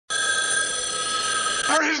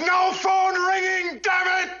There is no phone ringing,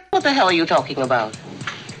 damn it! What the hell are you talking about?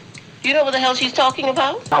 Do you know what the hell she's talking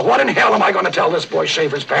about? Now, what in hell am I going to tell this boy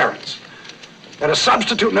Shaver's parents? That a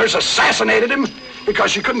substitute nurse assassinated him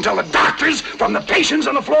because she couldn't tell the doctors from the patients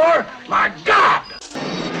on the floor? My God!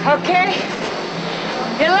 Okay.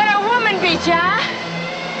 You let a woman beat you, huh?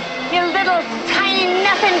 You little tiny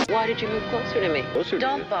nothing. Why did you move closer to me?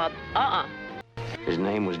 Don't, Bob. His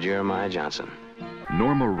name was Jeremiah Johnson.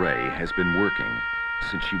 Norma Ray has been working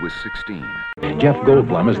since she was 16. Jeff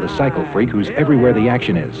Goldblum is the psycho freak who's everywhere the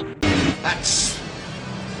action is. That's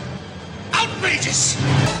outrageous!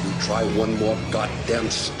 You try one more goddamn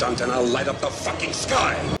stunt and I'll light up the fucking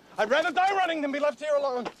sky! I'd rather die running than be left here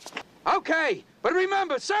alone. Okay, but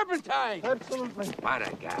remember, Serpentine! Absolutely. What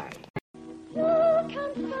a guy. You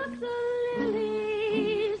can fuck the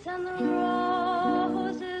lilies and the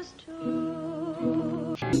roses too.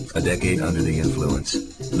 A decade under the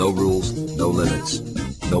influence. No rules, no limits.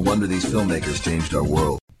 No wonder these filmmakers changed our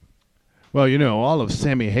world. Well, you know, all of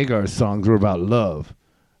Sammy Hagar's songs were about love.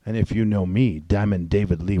 And if you know me, Diamond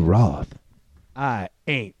David Lee Roth, I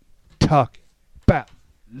ain't talking about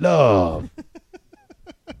love.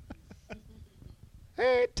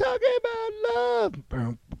 Ain't talking about love.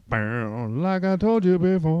 Bow, bow, like I told you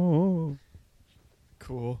before.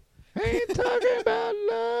 Cool. Ain't talking about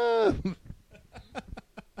love.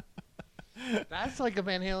 That's like a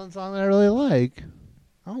Van Halen song that I really like.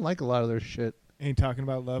 I don't like a lot of their shit. Ain't Talking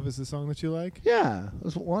About Love is the song that you like? Yeah,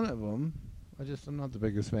 that's one of them. I'm not the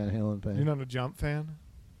biggest Van Halen fan. You're not a Jump fan?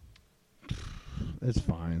 It's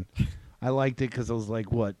fine. I liked it because I was like,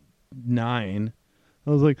 9? I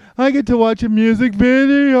was like, I get to watch a music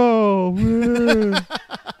video.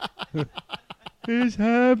 It's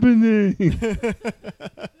happening.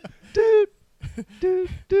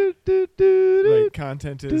 Like,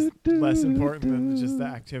 content is less important than just the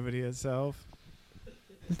activity itself.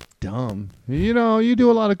 It's dumb. You know, you do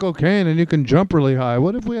a lot of cocaine and you can jump really high.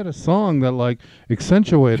 What if we had a song that, like,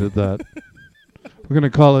 accentuated that? We're going to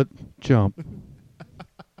call it Jump.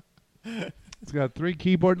 It's got 3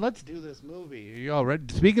 keyboard. Let's do this movie. Are you all ready?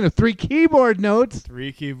 Speaking of 3 keyboard notes.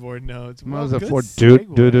 3 keyboard notes. What was it good for?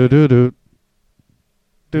 segue.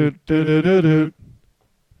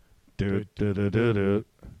 Doot.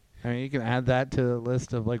 I mean, you can add that to the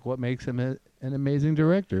list of, like, what makes him an amazing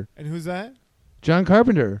director. And who's that? John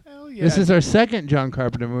Carpenter. Hell yeah. This is our second John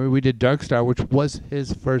Carpenter movie. We did Dark Star, which was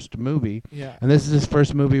his first movie. Yeah. And this is his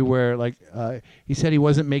first movie where, like, he said he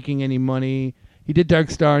wasn't making any money. He did Dark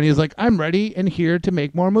Star, and he was like, I'm ready and here to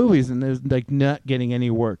make more movies. And there's, like, not getting any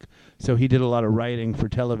work. So he did a lot of writing for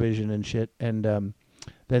television and shit. And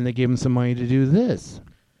then they gave him some money to do this.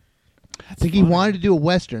 I think he wanted to do a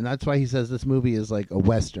Western. That's why he says this movie is like a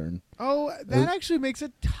Western. Oh, that actually makes a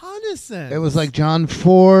ton of sense. It was like John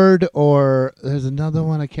Ford, or there's another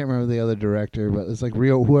one. I can't remember the other director, but it's like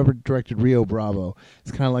whoever directed Rio Bravo.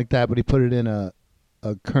 It's kind of like that, but he put it in a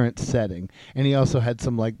current setting. And he also had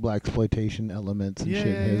some like blaxploitation elements and shit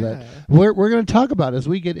here that we're going to talk about as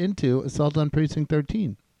we get into Assault on Precinct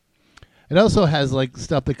 13. It also has like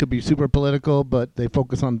stuff that could be super political, but they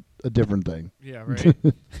focus on a different thing. Yeah, right.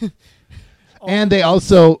 And they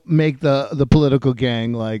also make the political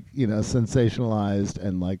gang like, you know, sensationalized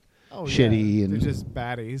and like shitty. Yeah. And they're just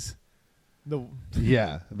baddies.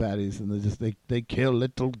 Yeah, baddies, and they kill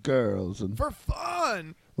little girls and for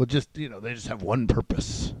fun. Well, just they just have one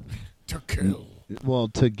purpose: to kill. Well,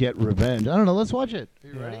 to get revenge. I don't know. Let's watch it. Are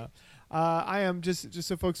you ready? I am just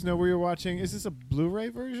so folks know where you're watching. Is this a Blu-ray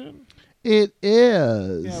version? It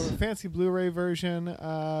is. Yeah, with a fancy Blu-ray version.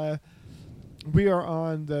 We are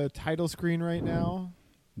on the title screen right now.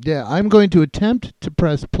 Yeah, I'm going to attempt to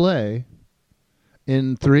press play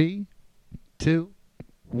in 3, 2,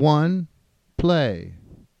 1, play.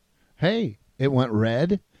 Hey, it went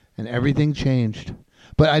red and everything changed.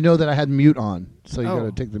 But I know that I had mute on, so you got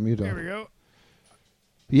to take the mute off. There we go.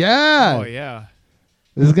 Yeah. Oh, yeah.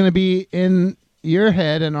 This is going to be in your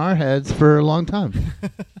head and our heads for a long time.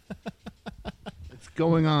 It's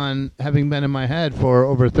going on, having been in my head for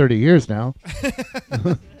over 30 years now.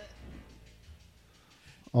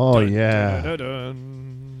 Oh, dun, yeah. Dun,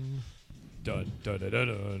 dun, dun, dun, dun,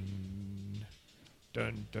 dun.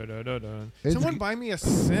 Dun, dun, dun, dun, dun. Someone buy me a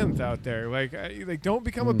synth out there. Like don't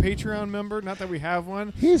become a Patreon member. Not that we have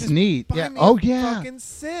one. He's just neat. Buy Yeah. me Oh, a yeah. fucking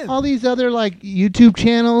synth. All these other like YouTube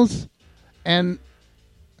channels and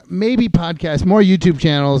maybe podcasts, more YouTube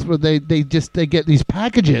channels where they get these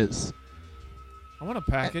packages. I want a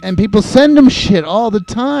package. And people send them shit all the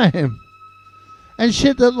time. And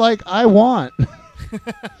shit that like I want.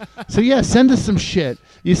 So yeah, send us some shit.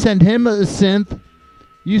 You send him a synth.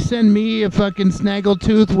 You send me a fucking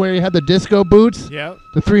snaggletooth where you had the disco boots? Yep.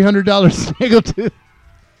 The $300 snaggletooth?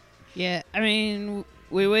 Yeah, I mean,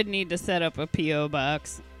 we would need to set up a P.O.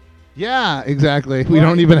 box. Yeah, exactly. We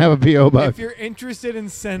don't even have a P.O. box. If you're interested in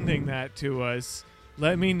sending that to us,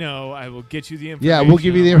 let me know. I will get you the information. Yeah, we'll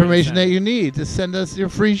give you the information that you need to send us your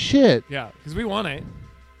free shit. Yeah, because we want it.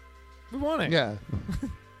 We want it. Yeah.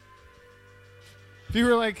 If you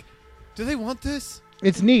were like, do they want this?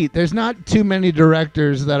 It's neat. There's not too many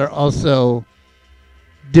directors that are also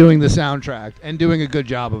doing the soundtrack and doing a good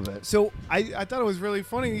job of it. So I thought it was really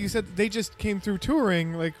funny. You said they just came through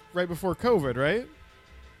touring like right before COVID, right?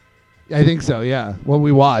 I think so, yeah. What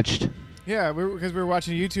we watched. Yeah, because we were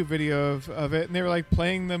watching a YouTube video of it, and they were like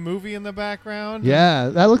playing the movie in the background. Yeah,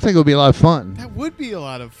 that looks like it would be a lot of fun. That would be a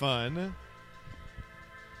lot of fun.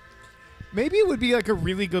 Maybe it would be like a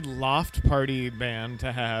really good loft party band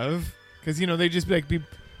to have, because they just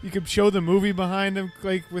you could show the movie behind him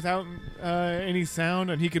like without any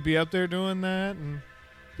sound, and he could be up there doing that, and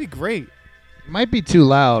it'd be great. Might be too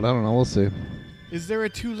loud. I don't know. We'll see. Is there a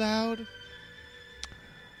too loud?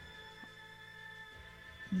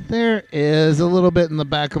 There is a little bit in the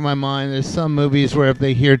back of my mind. There's some movies where if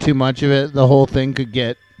they hear too much of it, the whole thing could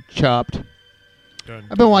get chopped.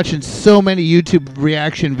 I've been watching so many YouTube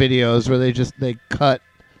reaction videos where they cut,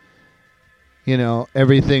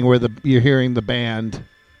 everything where you're hearing the band.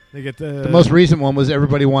 They get the most recent one was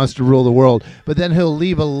Everybody Wants to Rule the World, but then he'll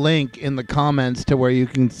leave a link in the comments to where you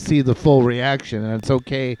can see the full reaction, and it's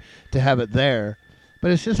okay to have it there.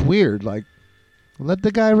 But it's just weird. Like, let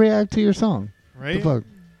the guy react to your song. Right? The fuck?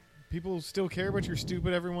 People still care about your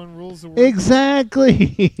stupid Everyone Rules the World.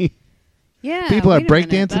 Exactly. Yeah. People are wait a minute.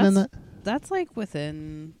 breakdancing in that. That's like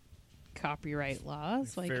within copyright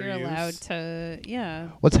laws. Like Fair you're use. allowed to, yeah.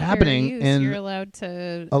 What's fair happening use. in You're allowed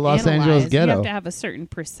to a Los analyze. Angeles You ghetto. have to have a certain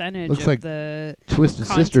percentage Looks of like the Twisted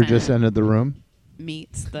Sister just entered the room.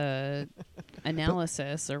 meets the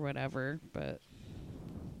analysis or whatever, but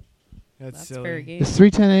That's fair silly. game. It's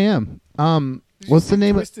 3:10 a.m. Did you What's say the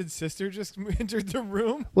name Twisted Sister just entered the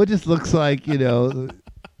room? Well, it just looks like,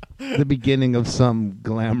 the beginning of some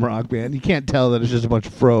glam rock band. You can't tell that it's just a bunch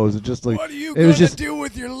of froze. It's just like What are you it was gonna just do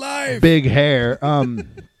with your life? big hair. I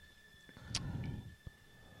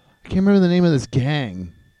can't remember the name of this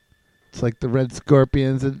gang. It's like the Red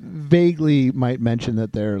Scorpions. It vaguely might mention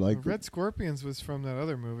that they're like Red Scorpions was from that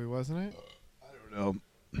other movie, wasn't it? I don't know.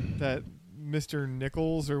 That Mr.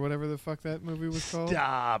 Nichols or whatever the fuck that movie was called.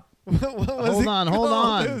 Stop. What was Hold it on.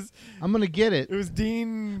 called? It was, I'm gonna get it. it was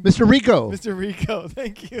Dean. Mr. Rico. Mr. Rico.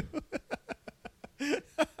 Thank you.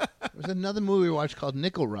 There's another movie we watched called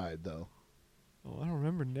Nickel Ride, though. Oh, I don't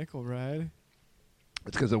remember Nickel Ride.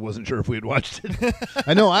 It's because I wasn't sure if we had watched it.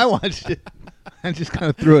 I know I watched it. I just kind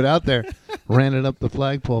of threw it out there, ran it up the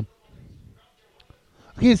flagpole.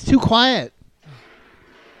 Okay, it's too quiet.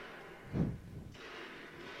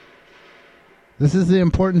 This is the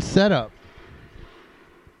important setup.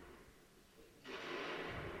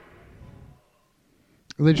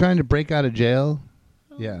 Are they trying to break out of jail?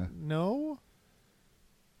 Yeah. No.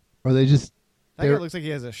 Or they just... That guy looks like he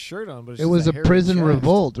has a shirt on, but it's It just was a hairy prison chest.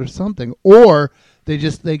 revolt or something. Or they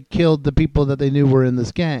killed the people that they knew were in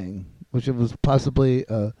this gang, which it was possibly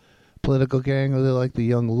a political gang, or they're like the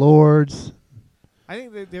Young Lords. I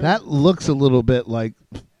think That looks a little bit like,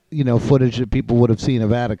 footage that people would have seen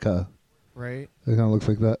of Attica. Right. It kind of looks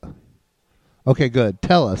like that. Okay, good.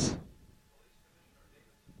 Tell us.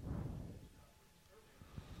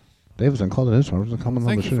 Davidson called it his one.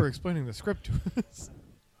 Thank you for explaining the script to us.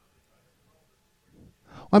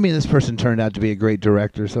 I mean, this person turned out to be a great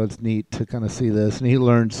director, so it's neat to kind of see this. And he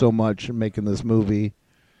learned so much in making this movie.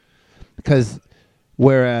 Because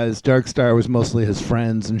whereas Dark Star was mostly his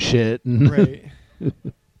friends and shit. And Right.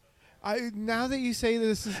 Now that you say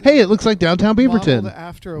this is... Hey, it looks like downtown Beaverton. modeled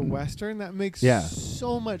after a Western, that makes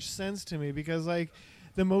so much sense to me, because,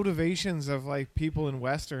 the motivations of people in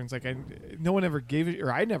westerns, no one ever gave it,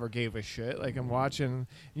 or I never gave a shit. I'm watching,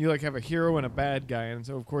 you have a hero and a bad guy, and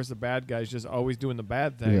so of course the bad guy's just always doing the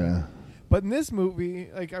bad thing. Yeah. But in this movie,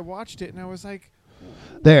 I watched it and I was like,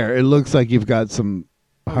 there, it looks like you've got some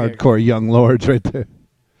hardcore young lords right there,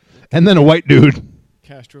 and then a white dude.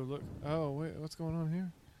 Castro, look. Oh wait, what's going on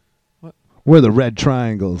here? What? We're the red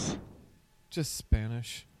triangles. Just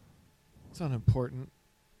Spanish. It's unimportant.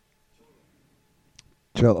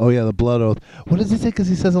 Oh, yeah, the blood oath. What does he say? Because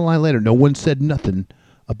he says a line later. No one said nothing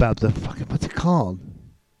about the fucking... What's it called?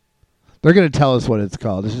 They're going to tell us what it's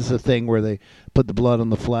called. It's just a thing where they put the blood on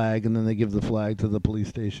the flag, and then they give the flag to the police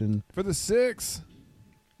station. For the 6.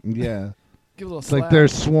 Yeah. Give a little It's slap. like they're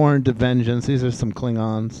sworn to vengeance. These are some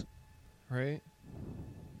Klingons. Right.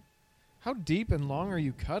 How deep and long are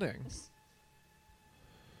you cutting?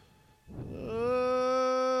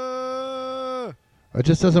 It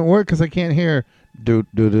just doesn't work because I can't hear. Do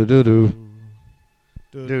do do do do.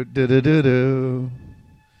 Do do do do do.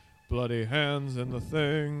 Bloody hands in the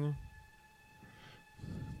thing.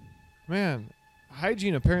 Man,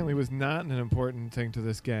 hygiene apparently was not an important thing to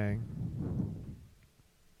this gang.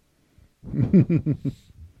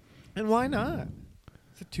 And why not?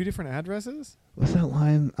 Is it 2 different addresses? What's that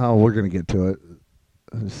line? Oh, we're going to get to it.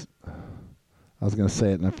 I was going to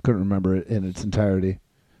say it, and I couldn't remember it in its entirety.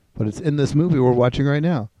 But it's in this movie we're watching right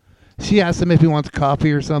now. She asks him if he wants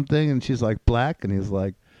coffee or something, and she's like, black, and he's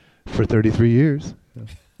like, for 33 years.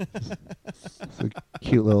 It's a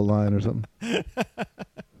cute little line or something.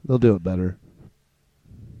 They'll do it better.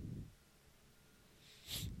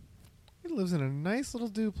 He lives in a nice little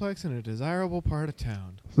duplex in a desirable part of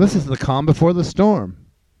town. So this is the calm before the storm.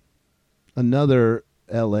 Another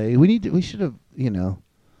L.A. We should have,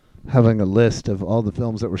 having a list of all the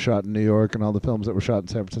films that were shot in New York and all the films that were shot in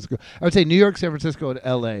San Francisco. I would say New York, San Francisco, and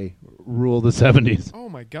L.A. rule the 70s. Oh,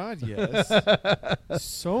 my God, yes.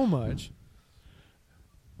 So much.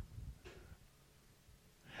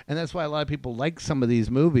 And that's why a lot of people like some of these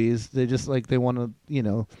movies. They just they want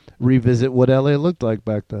to, revisit what L.A. looked like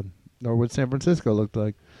back then. Or what San Francisco looked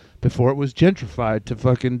like before it was gentrified to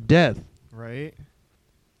fucking death. Right.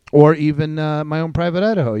 Or even My Own Private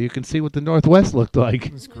Idaho. You can see what the Northwest looked like.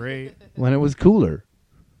 It was great. When it was cooler.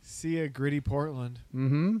 See a gritty Portland.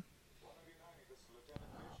 Mm-hmm.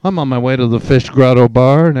 I'm on my way to the Fish Grotto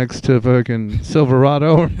Bar next to fucking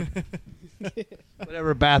Silverado.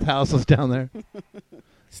 Whatever bathhouse was down there.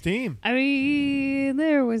 Steam. I mean,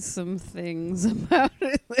 there was some things about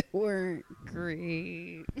it that weren't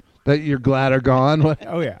great. That you're glad are gone? What?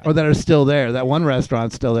 Oh, yeah. Or that are still there. That one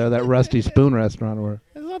restaurant's still there, that Rusty Spoon restaurant. Or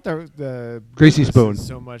It's not the Greasy Spoon.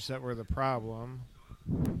 So much that were the problem.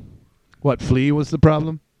 What, Flea was the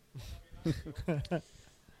problem?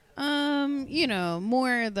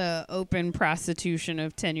 More the open prostitution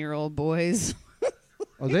of 10-year-old boys.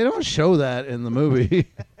 Oh, they don't show that in the movie.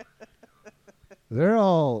 They're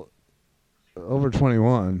all over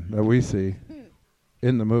 21 that we see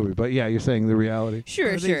in the movie. But yeah, you're saying the reality.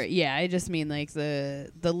 Sure. Yeah, I just mean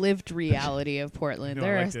the lived reality of Portland.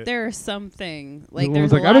 No, there are something Everyone's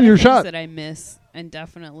there's a "I'm lot in of your things shot." that I miss, and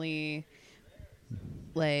definitely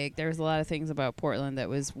there's a lot of things about Portland that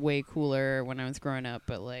was way cooler when I was growing up.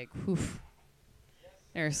 But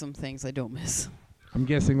there are some things I don't miss. I'm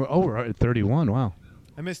guessing we're at 31. Wow.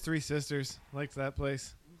 I miss Three Sisters. Liked that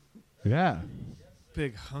place. Yeah.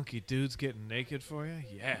 Big hunky dudes getting naked for you.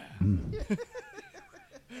 Yeah.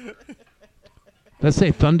 Let's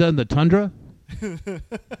say Thunder and the Tundra.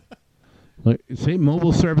 Say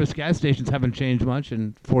mobile service gas stations haven't changed much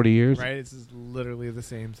in 40 years. Right, it's literally the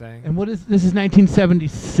same thing. And this is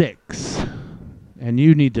 1976. And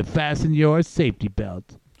you need to fasten your safety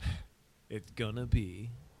belt. It's gonna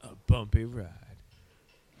be a bumpy ride.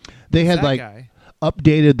 They had guy?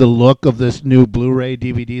 updated the look of this new Blu-ray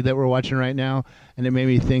DVD that we're watching right now, and it made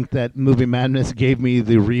me think that Movie Madness gave me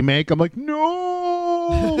the remake. I'm like,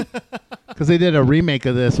 no, because they did a remake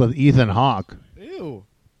of this with Ethan Hawke. Ew.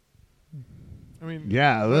 I mean,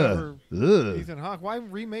 yeah, ugh. Ethan Hawke. Why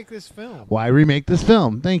remake this film? Why remake this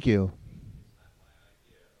film? Thank you.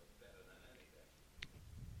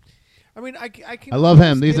 I mean, I can. I love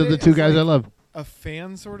him. These are the two guys I love. A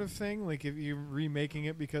fan sort of thing, like if you're remaking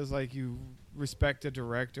it because you respect a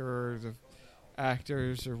director or the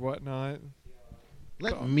actors or whatnot.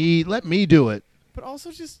 Let me do it. But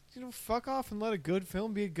also just fuck off and let a good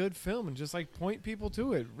film be a good film and just point people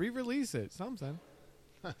to it, re-release it, something.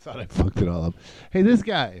 I thought I fucked it all up. Hey, this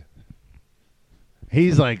guy.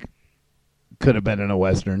 He's could have been in a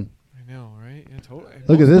Western. I know, right? Yeah, totally.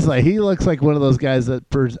 Look at this. He looks like one of those guys that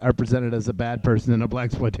are presented as a bad person in a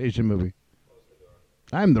blaxploitation movie.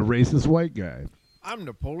 I'm the racist white guy. I'm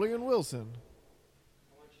Napoleon Wilson.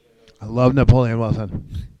 I love Napoleon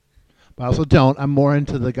Wilson. But I also don't. I'm more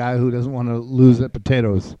into the guy who doesn't want to lose at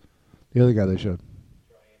potatoes. The other guy they showed.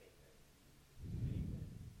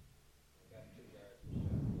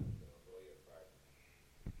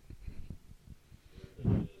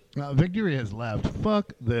 Victory has left.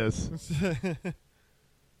 Fuck this.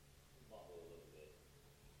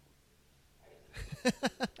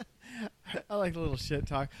 I like the little shit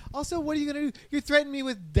talk. Also, what are you going to do? You're threatening me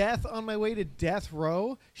with death on my way to death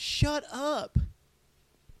row? Shut up.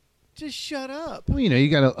 Just shut up. Well, you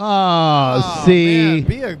got to... Oh, see.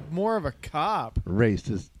 Man, be more of a cop.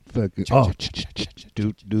 Racist fucking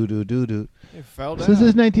do. It fell down. So this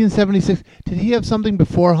is 1976. Did he have something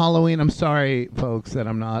before Halloween? I'm sorry, folks, that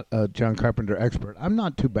I'm not a John Carpenter expert. I'm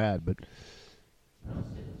not too bad, but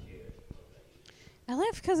I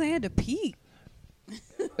left because I had to pee.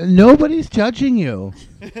 nobody's judging you.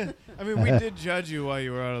 I mean, we did judge you while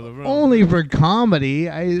you were out of the room. Only for comedy.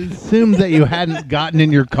 I assumed that you hadn't gotten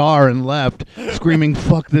in your car and left screaming,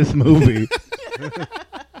 "Fuck this movie."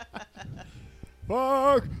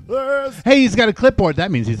 Fuck this. Hey, he's got a clipboard.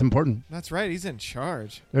 That means he's important. That's right. He's in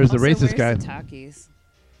charge. There's Also, the racist guy. where's the Takis?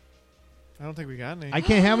 I don't think we got any. I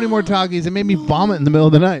can't have any more talkies. It made me vomit in the middle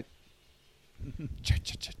of the night.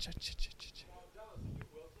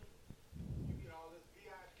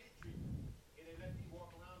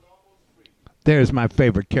 There's my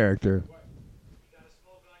favorite character.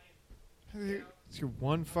 It's your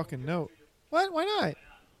one fucking note. What? Why not?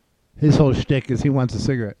 His whole shtick is he wants a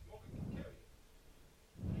cigarette.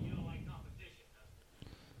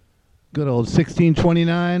 Good old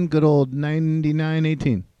 1629, good old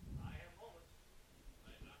 9918.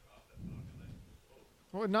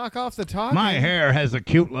 Well, knock off the talk. My hair has a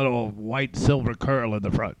cute little white silver curl in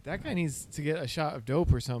the front. That guy needs to get a shot of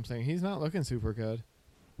dope or something. He's not looking super good.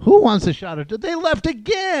 Who wants a shot of it? They left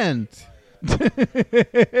again.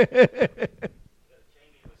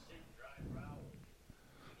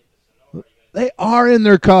 They are in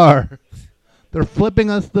their car. They're flipping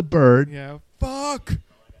us the bird. Yeah. Fuck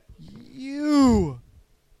you.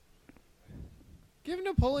 Give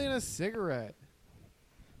Napoleon a cigarette.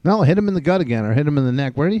 No, hit him in the gut again or hit him in the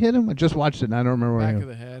neck. Where did he hit him? I just watched it and I don't remember where. Back of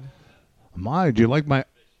the head. My, do you like my...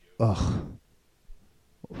 Ugh.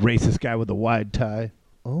 Racist guy with the wide tie.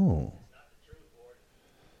 Oh.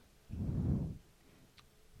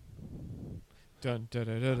 Dun, dun,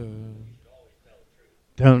 dun, dun, dun.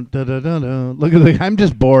 Dun, dun, dun, dun, dun. Look at the... I'm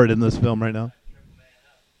just bored in this film right now.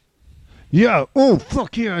 Yeah. Oh,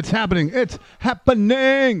 fuck yeah. It's happening. It's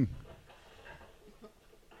happening.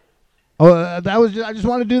 Oh, that was just... I just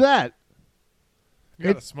wanted to do that. You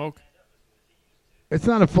gotta smoke. It's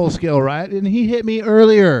not a full-scale riot, and he hit me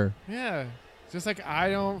earlier. Yeah. Just like I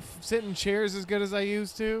don't sit in chairs as good as I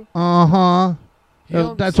used to. Uh-huh.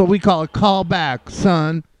 That's what we call a callback,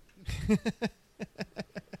 son.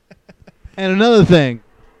 And another thing.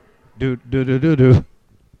 Do. That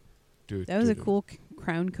was a cool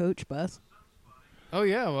Crown Coach bus. Oh,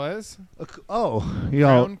 yeah, it was.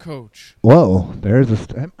 Crown Coach. Whoa. There's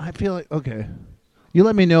a... I feel like... Okay. You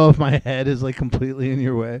let me know if my head is, like, completely in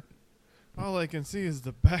your way. All I can see is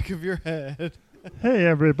the back of your head. Hey,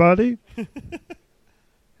 everybody.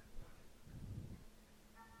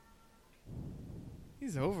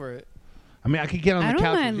 He's over it. I mean, I could get on the couch. I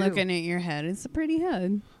don't mind with you. looking at your head. It's a pretty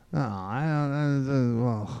head. Oh, I don't...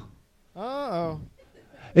 well... Uh-oh.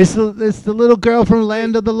 It's the little girl from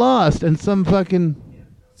Land of the Lost and some fucking...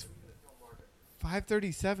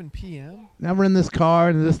 5:37 p.m.? Now we're in this car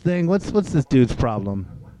and this thing. What's this dude's problem?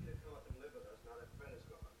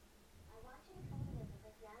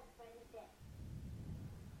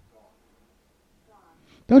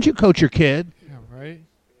 Don't you coach your kid? Yeah, right?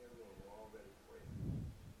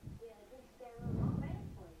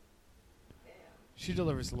 She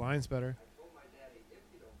delivers the lines better.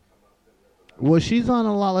 Well, she's on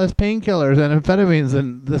a lot less painkillers and amphetamines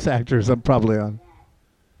than this actor's probably on.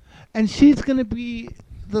 And she's going to be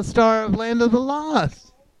the star of Land of the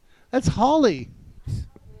Lost. That's Holly.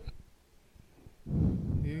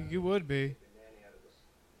 You would be.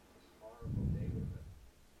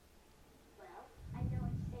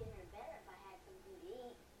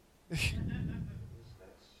 I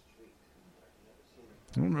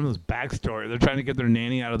don't remember this backstory. They're trying to get their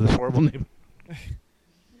nanny out of this horrible neighborhood.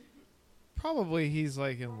 Probably he's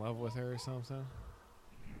like in love with her or something.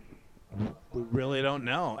 We really don't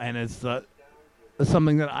know. And it's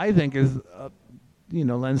something that I think is,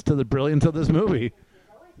 lends to the brilliance of this movie.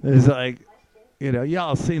 It's like,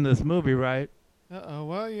 y'all seen this movie, right? Uh-oh,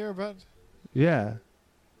 well, you're about... Yeah.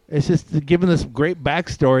 It's just given this great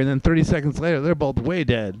backstory, and then 30 seconds later, they're both way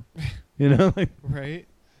dead. Right.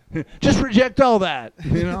 Just reject all that.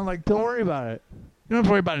 Don't worry about it. You don't have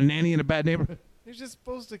to worry about a nanny in a bad neighborhood. You're just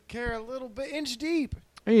supposed to care a little bit inch deep.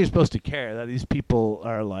 And you're supposed to care that these people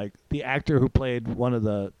are like the actor who played one of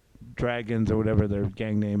the dragons or whatever their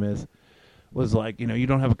gang name is was like, you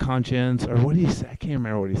don't have a conscience or what did he say? I can't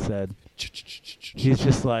remember what he said. He's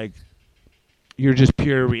just like, you're just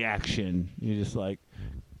pure reaction. You're just like,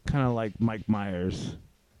 kind of like Mike Myers.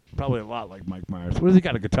 Probably a lot like Mike Myers. What has he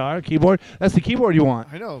got? A guitar, a keyboard? That's the keyboard you want.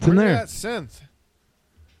 I know. It's in there. That synth.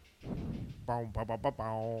 Bow, bow, bow, bow,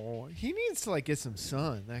 bow. He needs to get some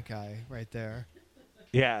sun. That guy right there.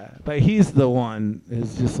 Yeah, but he's the one.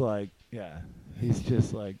 Is just like, yeah, he's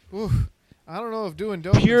just like Oof. I don't know if doing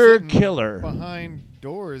dope and pure sitting killer behind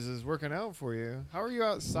doors is working out for you. How are you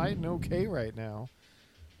outside and okay right now?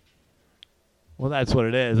 Well, that's what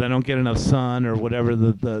it is. I don't get enough sun or whatever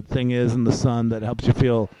the thing is in the sun that helps you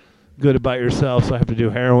feel good about yourself, so I have to do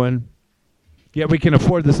heroin. Yet we can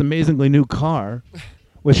afford this amazingly new car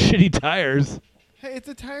with shitty tires. Hey,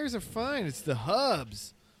 the tires are fine. It's the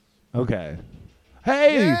hubs. Okay.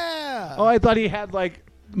 Hey! Yeah! Oh, I thought he had, like,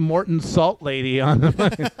 Morton Salt Lady on him.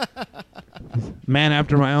 Man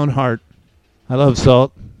after my own heart. I love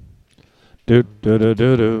salt. Do do do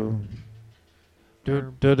do do.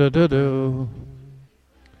 Do do do do do.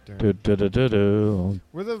 Do do do do do.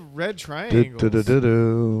 We're the red triangles. Do do do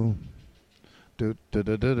do. Do do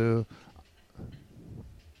do do do.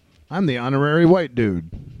 I'm the honorary white dude.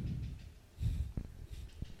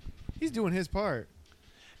 He's doing his part.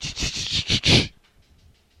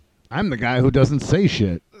 I'm the guy who doesn't say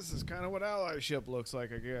shit. This is kind of what allyship looks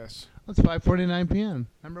like, I guess. It's 5:49 p.m.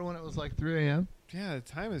 Remember when it was like 3 a.m.? Yeah, the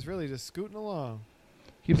time is really just scooting along.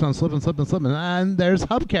 Keeps on slipping. And there's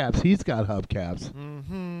hubcaps. He's got hubcaps.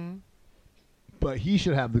 Mm-hmm. But he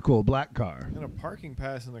should have the cool black car. And a parking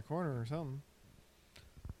pass in the corner or something.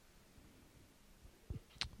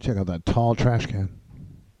 Check out that tall trash can.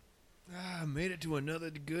 Ah, made it to another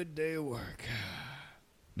good day of work.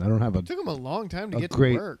 I don't have a. It took him a long time to get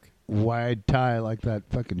great to work. Wide tie like that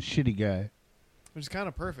fucking shitty guy. Which is kind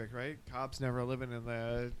of perfect, right? Cops never living in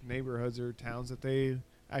the neighborhoods or towns that they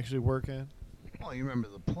actually work in. Well, you remember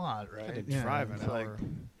the plot, right? Had to drive an hour. Like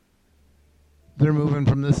they're moving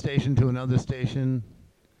from this station to another station.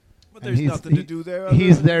 But there's nothing to do there.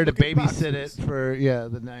 He's there to babysit it for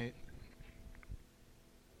the night.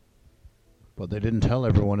 But they didn't tell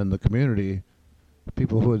everyone in the community,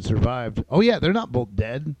 people who had survived. Oh yeah, they're not both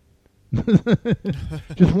dead.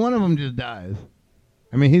 Just one of them just dies.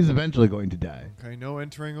 I mean, he's eventually going to die. Okay, no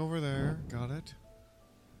entering over there. Got it.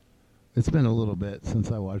 It's been a little bit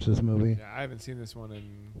since I watched this movie. Yeah, I haven't seen this one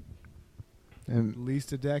in at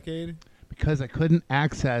least a decade. Because I couldn't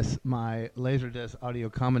access my Laserdisc audio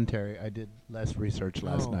commentary, I did less research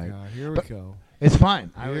last night. God, here we go. It's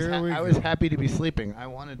fine. I was happy to be sleeping. I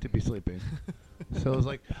wanted to be sleeping. So it was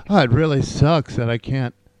like, oh, it really sucks that I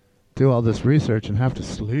can't do all this research and have to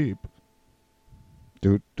sleep.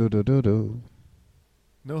 Do do do do do.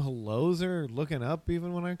 No hellos or looking up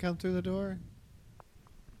even when I come through the door?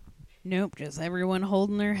 Nope, just everyone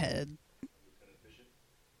holding their head.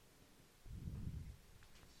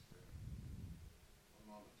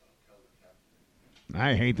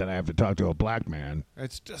 I hate that I have to talk to a black man.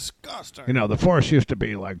 It's disgusting. You know, the force used to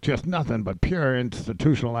be like just nothing but pure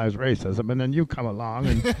institutionalized racism, and then you come along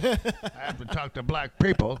and I have to talk to black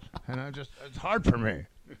people, and it's hard for me.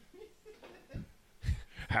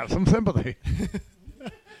 Have some sympathy.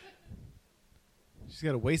 She's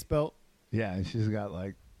got a waist belt. Yeah, and she's got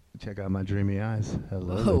like, check out my dreamy eyes.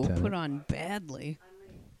 Hello, Whoa, Lieutenant. put on badly.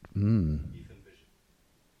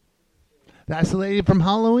 That's the lady from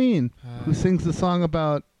Halloween who sings the song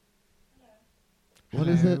about, what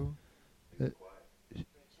is it?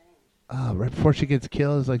 Right before she gets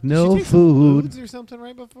killed, it's like, no Did she take food. some or something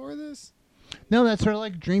right before this? No, that's her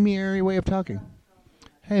like dreamy, airy way of talking.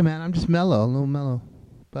 Hey man, I'm just mellow, a little mellow.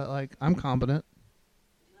 But like, I'm competent.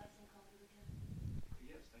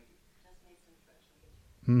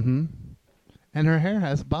 Mm-hmm. And her hair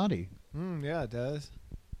has body. Yeah, it does.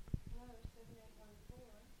 No,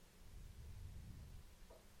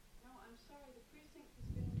 I'm sorry. The precinct has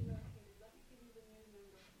been relocated. Let me give you the new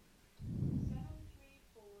number.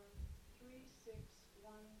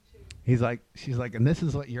 734-3612. She's like, and this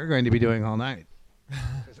is what you're going to be doing all night.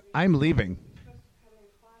 'Cause I'm leaving.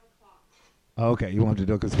 Oh, okay, you want to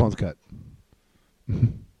do it because the phone's cut.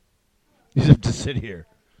 You just have to sit here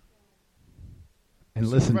and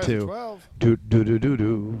listen to 12. do do do do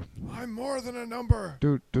do. I'm more than a number.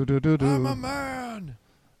 Do do do do do. I'm a man.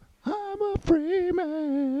 I'm a free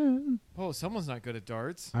man. Oh, someone's not good at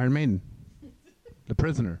darts. Iron Maiden. The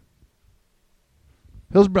Prisoner.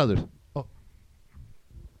 Hills Brothers. Oh.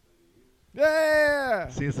 Yeah.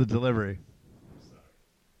 See, it's the delivery.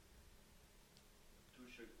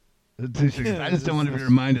 Two sugars. I just don't want to be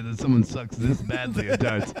reminded that someone sucks this badly at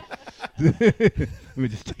darts. Let me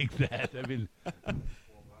just take that. I mean,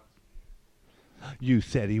 you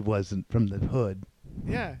said he wasn't from the hood.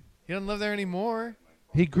 Yeah, he doesn't live there anymore.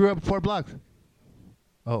 He grew up 4 blocks.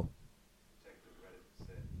 Oh.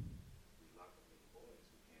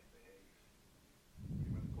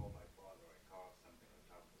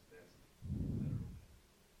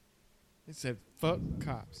 He said, fuck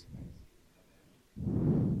cops.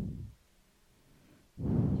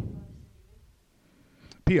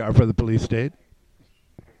 PR for the police state.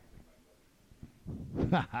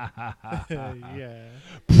 Yeah.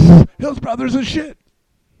 Hills Brothers is shit.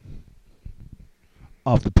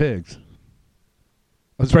 Off the pigs.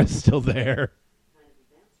 I was right, still there.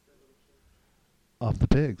 Off the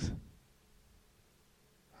pigs.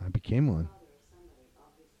 I became one.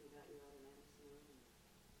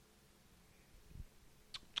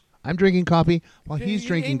 I'm drinking coffee while he's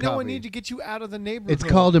drinking ain't coffee. No one need to get you out of the neighborhood. It's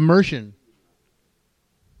called immersion.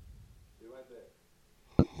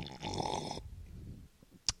 No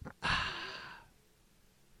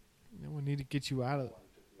one need to get you out of.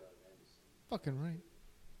 Fucking right.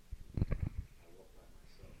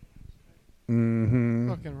 Mm-hmm.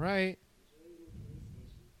 Fucking right.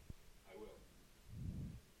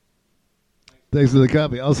 Thanks for the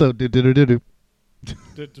coffee. Also,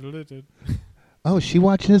 Oh, is she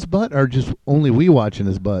watching his butt, or just only we watching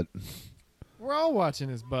his butt? We're all watching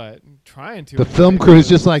his butt, trying to. The film crew is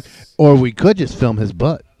just like, or we could just film his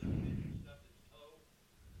butt.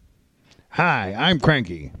 Hi, I'm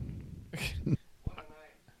Cranky.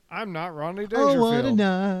 I'm not Ronnie Dangerfield. Oh, what a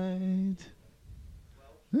night.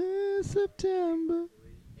 September.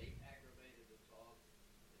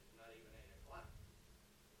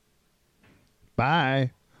 Bye.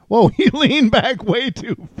 Whoa, he leaned back way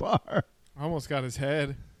too far. Almost got his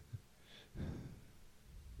head.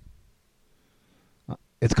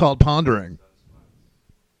 It's called pondering.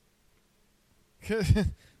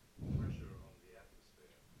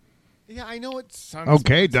 Yeah, I know it sounds.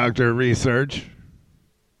 Okay, Dr. Research.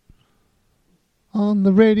 On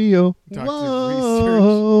the radio. Dr. Whoa, Research.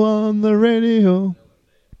 on the radio.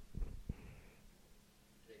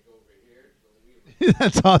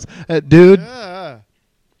 That's awesome. Dude. Yeah.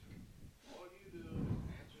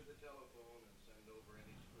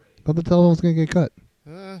 Oh, the telephone's going to get cut.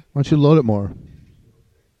 Uh. Why don't you load it more?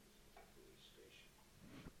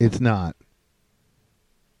 It's not.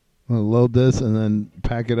 I'm going to load this and then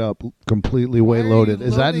pack it up completely way loaded.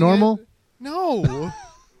 Is that normal? No.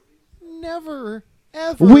 Never,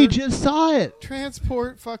 ever. We just saw it.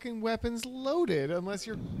 Transport fucking weapons loaded unless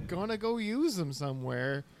you're going to go use them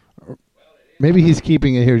somewhere. Maybe he's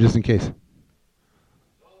keeping it here just in case.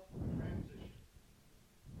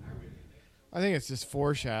 I think it's just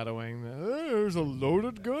foreshadowing. That, there's a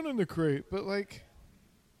loaded gun in the crate. But, like...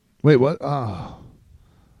 Wait, what? Oh.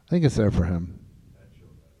 I think it's there for him.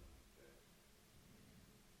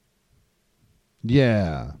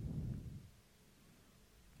 Yeah.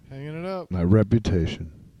 Hanging it up. My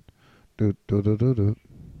reputation. Do, do, do, do, do.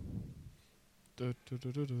 Do, do,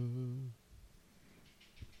 do, do, do.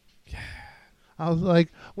 Yeah. I was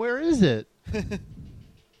like, where is it?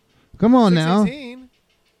 Come on now. 618.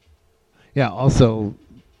 Yeah, also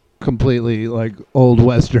completely like old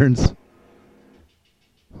westerns.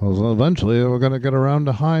 Well, eventually we're going to get around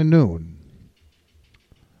to high noon.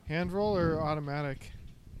 Hand roll or automatic?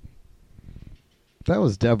 That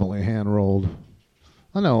was definitely hand rolled.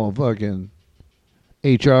 I know fucking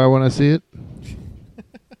HR when I see it.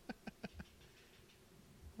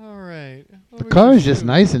 All right. The car is just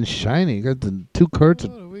nice and shiny. Got the two coats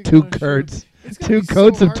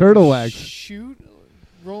of turtle wax. Shoot,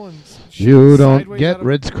 rolling. You don't get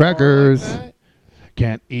Ritz crackers. Like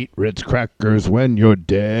can't eat Ritz crackers when you're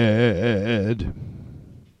dead.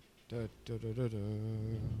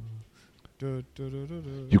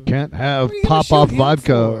 You can't have pop-off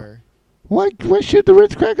vodka. Why shoot the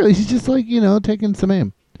Ritz cracker? He's just like, taking some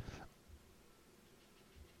aim.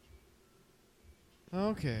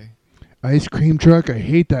 Okay. Ice cream truck. I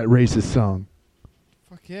hate that racist song.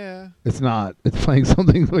 Fuck yeah. It's not. It's playing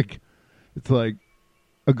something like, it's like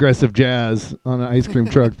aggressive jazz on an ice cream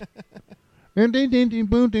truck. Oh,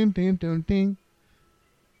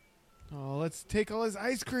 let's take all his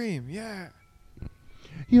ice cream. Yeah.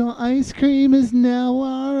 Your ice cream is now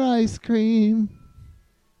our ice cream.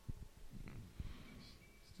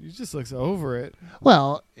 He just looks over it.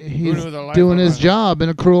 Well, he's doing his job in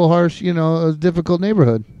a cruel, harsh, a difficult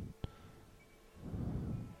neighborhood.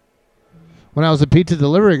 When I was a pizza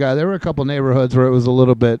delivery guy, there were a couple neighborhoods where it was a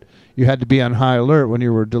little bit, you had to be on high alert when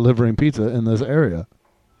you were delivering pizza in this area.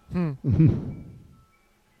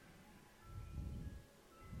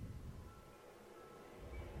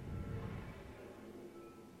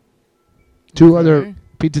 Two other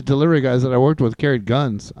pizza delivery guys that I worked with carried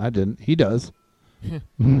guns. I didn't. He does.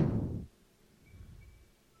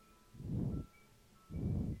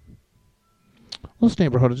 This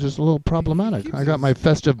neighborhood is just a little problematic. I got my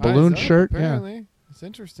festive balloon shirt. Apparently. Yeah. It's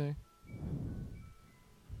interesting.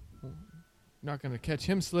 Not going to catch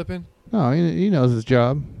him slipping. No, he knows his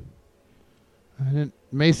job. And it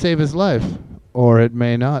may save his life, or it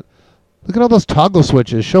may not. Look at all those toggle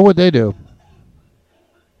switches. Show what they do.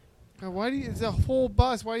 God, why do you? It's a whole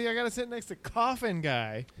bus. Why do I gotta sit next to coffin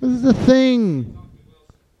guy? This is the thing.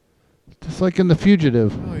 Just like in The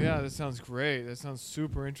Fugitive. Oh yeah, that sounds great. That sounds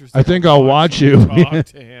super interesting. I think I'll watch you. Talk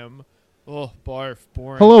to him. Oh, barf,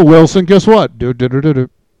 boring. Hello, Wilson. Guess what? Do.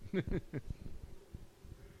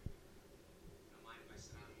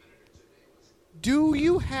 Do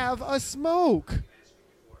you have a smoke?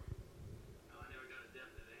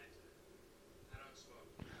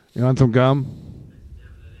 You want some gum?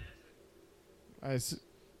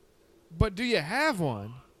 But do you have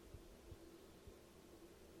one?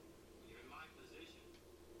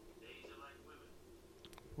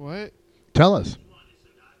 What? Tell us.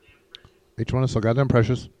 Each one is so goddamn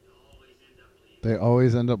precious. They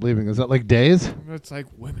always end up leaving. Is that like days? It's like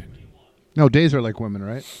women. No, days are like women,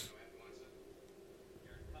 right?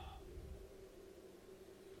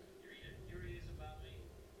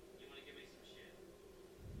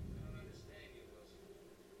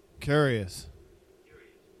 Curious.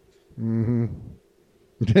 Mm-hmm.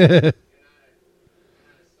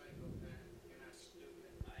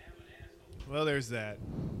 Well, there's that.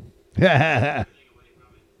 That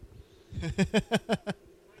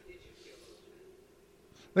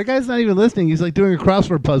guy's not even listening. He's like doing a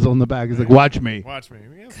crossword puzzle in the back. He's like, watch me. Watch me.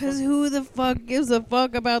 Because who the fuck gives a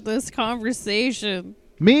fuck about this conversation?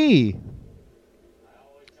 Me.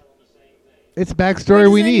 It's Why backstory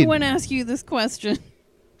does we need. anyone ask you this question?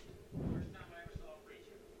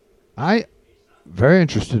 Very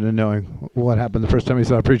interested in knowing what happened the first time he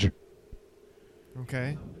saw a preacher.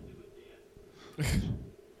 Okay.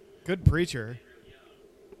 Good preacher.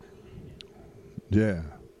 Yeah.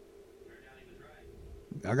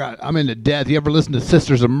 I'm into death. You ever listen to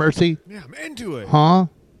Sisters of Mercy? Yeah, I'm into it. Huh?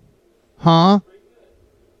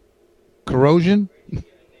 Corrosion?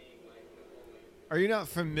 Are you not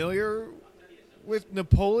familiar with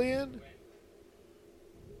Napoleon?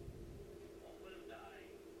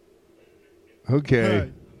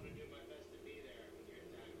 Okay.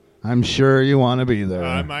 I'm sure you want to be there.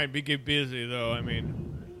 I might be get busy though. I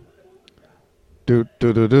mean, do.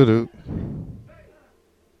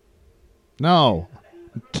 No,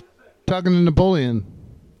 talking to Napoleon.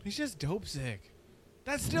 he's just dope sick.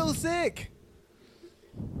 That's still sick.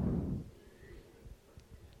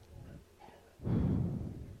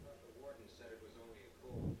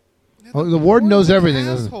 Oh, the warden knows everything.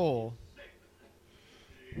 Asshole.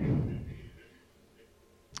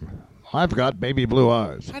 I've got baby blue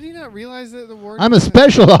eyes. How do you not realize that the warden? I'm a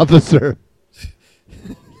special officer.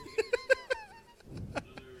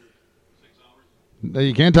 No,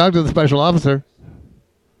 you can't talk to the special officer.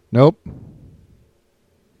 Nope.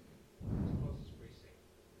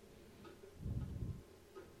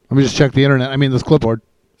 Let me just check the internet. I mean, this clipboard.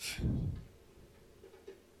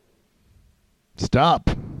 Stop.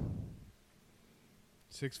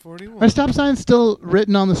 641. Are stop signs still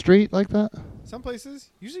written on the street like that? Some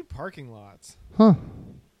places, usually parking lots. Huh.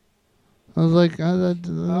 I was like, I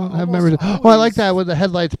don't have memory. Oh, I like that when the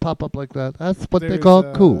headlights pop up like that. That's what they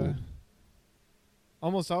call cool.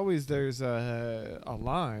 Almost always there's a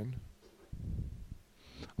line.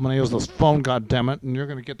 I'm going to use this phone, goddammit, and you're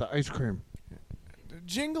going to get the ice cream. The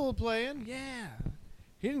jingle playing, yeah.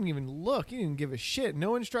 He didn't even look. He didn't give a shit.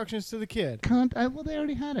 No instructions to the kid. Well, they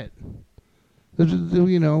already had it.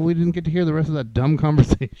 You know, we didn't get to hear the rest of that dumb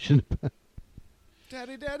conversation.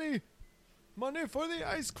 Daddy, money for the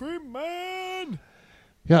ice cream man.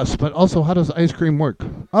 Yes, but also, how does ice cream work?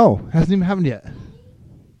 Oh, hasn't even happened yet.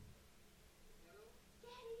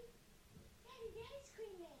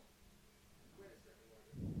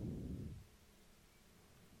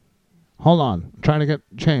 Hold on. I'm trying to get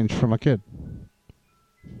change for my kid.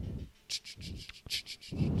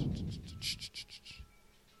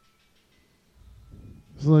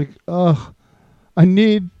 It's like, ugh, I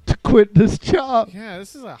need to quit this job. Yeah,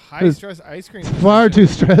 this is a high-stress ice cream. It's far too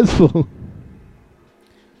stressful.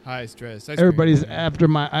 High-stress ice Everybody's cream. after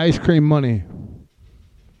my ice cream money.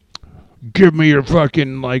 Give me your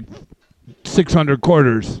fucking, 600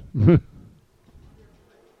 quarters.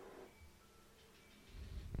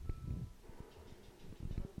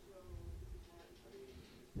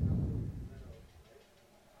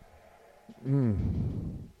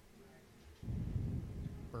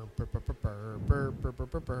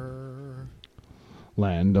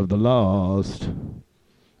 Land of the lost.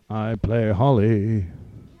 I play Holly.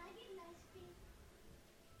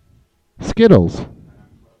 Skittles.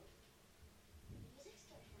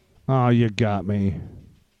 Oh, you got me.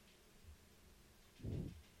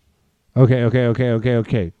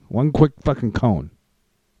 Okay. One quick fucking cone.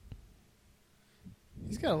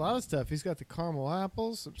 He's got a lot of stuff. He's got the caramel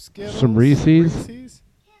apples, some Skittles, Some Reese's.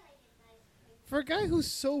 For a guy who's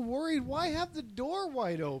so worried, why have the door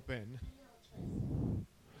wide open?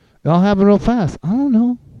 It all happened real fast. I don't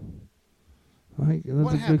know. Like, that's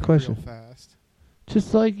What a happened good question. real fast?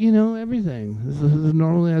 Just like, everything. This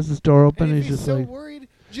normally has this door open. And if he's he's just so like, worried,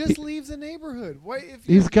 just leave the neighborhood. Why? If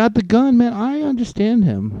he's got the gun, man. I understand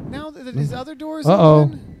him. now that his other door is Uh-oh.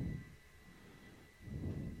 open.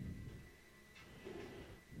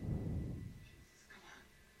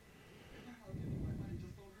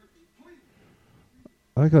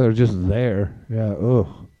 I like how they're just there. Yeah,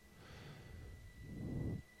 ugh.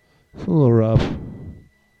 It's a little rough. I'm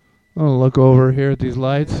going to look over here at these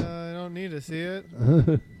lights. I don't need to see it.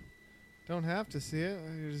 Don't have to see it.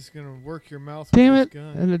 You're just going to work your mouth Damn with it. this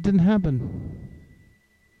gun. And it didn't happen.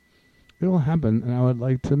 It'll happen, and I would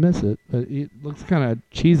like to miss it. But it looks kind of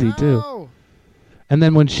cheesy, too. And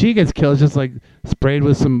then when she gets killed, it's just like sprayed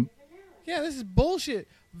with some... Yeah, this is bullshit.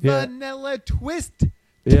 Yeah. Vanilla twist.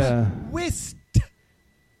 Yeah. Twist.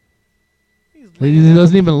 He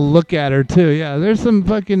doesn't even look at her, too. Yeah, there's some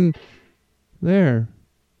fucking... There.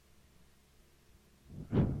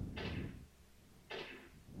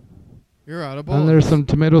 You're out of bullets. And there's some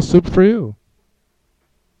tomato soup for you.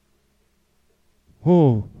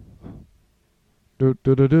 Oh. Do.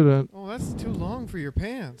 Oh, that's too long for your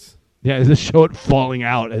pants. Yeah, just show it falling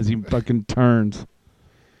out as he fucking turns.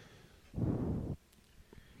 All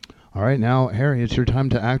right, now, Harry, it's your time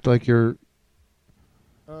to act like you're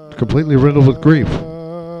completely riddled with grief.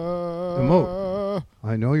 Emote.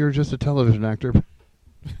 I know you're just a television actor.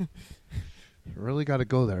 You really got to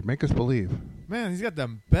go there. Make us believe. Man, he's got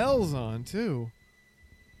them bells on, too.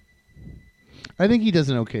 I think he does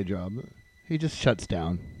an okay job. He just shuts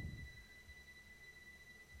down.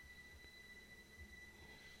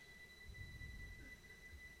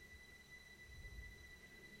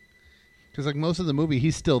 Because like most of the movie,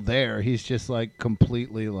 he's still there. He's just like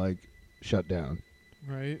completely like shut down.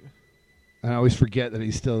 Right. And I always forget that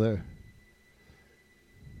he's still there.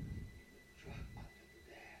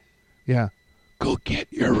 Yeah. Go get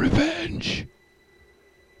your revenge.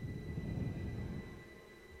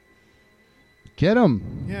 Get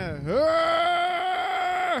him. Yeah.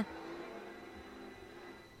 Ah!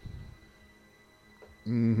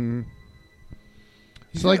 Mm-hmm.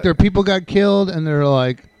 So like their people got killed and they're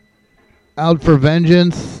like out for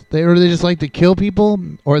vengeance. They just like to kill people,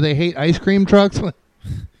 or they hate ice cream trucks.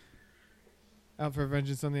 Out for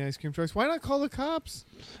vengeance on the ice cream trucks. Why not call the cops?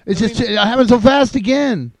 It happened so fast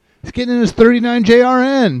again. He's getting in his 39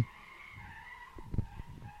 JRN.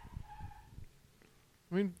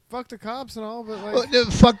 I mean, fuck the cops and all, but like...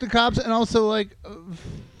 Fuck the cops and also, like,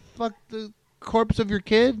 fuck the corpse of your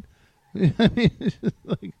kid. I mean, it's just,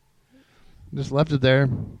 like, just left it there.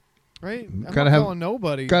 Right? I'm gotta not have calling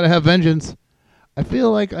nobody. Gotta have vengeance. I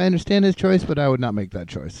feel like I understand his choice, but I would not make that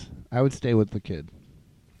choice. I would stay with the kid.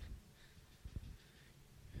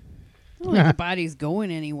 It's not like the body's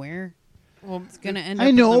going anywhere. Well, it's gonna end up. I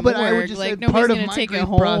know, in the but I would morgue. just like say nobody's part of gonna my take it grief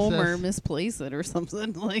home process. or misplace it or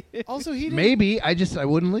something. Like also, he didn't, maybe I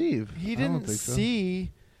wouldn't leave. He I don't didn't think so. see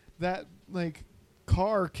that like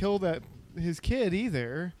car kill that his kid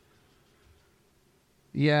either.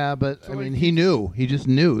 Yeah, but So, I mean, like, he knew. He just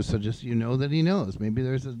knew. So just that he knows. Maybe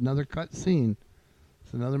there's another cut scene.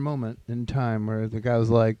 It's another moment in time where the guy was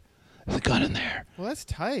like, "There's a gun in there." Well, that's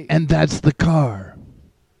tight. And that's the car.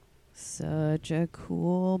 such a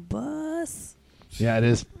cool bus. Yeah, it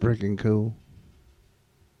is freaking cool.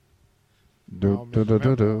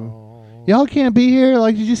 Y'all can't be here.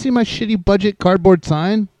 Like, did you see my shitty budget cardboard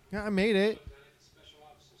sign? Yeah, I made it.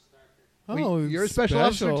 Wait, Oh, you're a special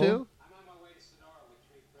officer too?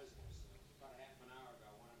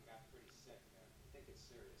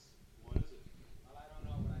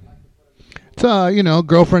 It's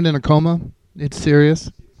girlfriend in a coma. It's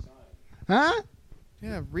serious. Huh?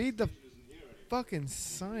 Yeah, read the fucking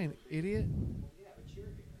sign, idiot.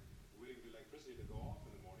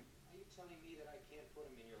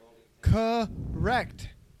 Correct.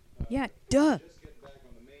 Yeah, duh.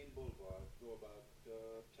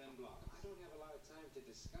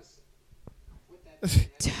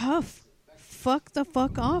 Tough. Fuck the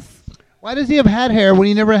fuck off. Why does he have hat hair when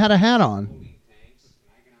he never had a hat on?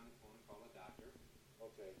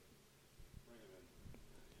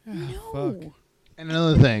 No. Fuck. And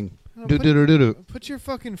another thing. Put your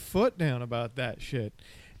fucking foot down about that shit.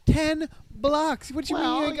 10 blocks. What you mean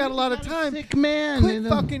you ain't got a lot of time? Sick man. Quit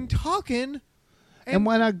fucking talking. And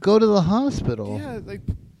why not go to the hospital? Yeah,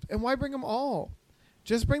 and why bring them all?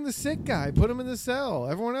 Just bring the sick guy. Put him in the cell.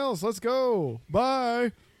 Everyone else, let's go.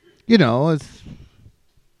 Bye. It's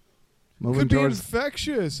Moving Could be towards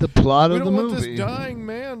infectious. the plot we of the don't want movie. this dying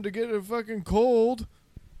man to get a fucking cold.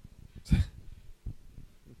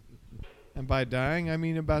 And by dying, I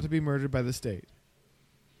mean about to be murdered by the state.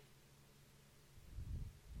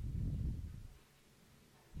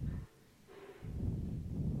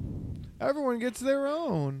 Everyone gets their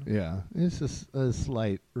own. Yeah, it's just a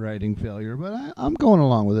slight writing failure, but I'm going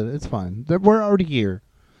along with it. It's fine. We're already here.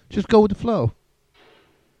 Just go with the flow.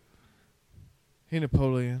 Hey,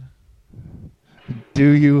 Napoleon. Do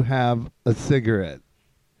you have a cigarette?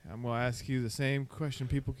 I'm going to ask you the same question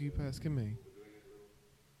people keep asking me.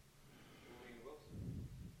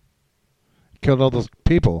 Killed all those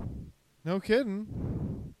people. No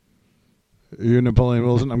kidding. You're Napoleon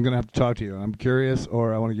Wilson. I'm going to have to talk to you. I'm curious,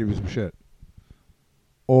 or I want to give you some shit.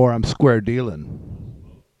 Or I'm square dealing.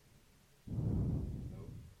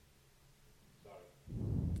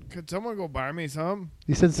 Could someone go buy me some?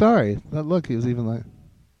 He said sorry. Look, he was even like...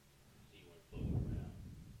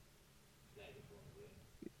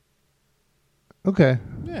 Okay.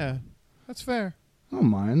 Yeah, that's fair. I don't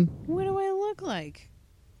mind. What do I look like?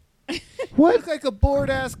 What? You look like a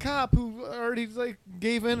bored-ass cop who already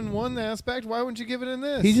gave in one aspect. Why wouldn't you give it in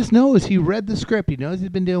this? He just knows. He read the script. He knows he's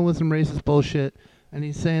been dealing with some racist bullshit. And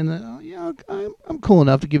he's saying that, oh, yeah, I'm cool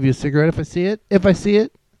enough to give you a cigarette if I see it. If I see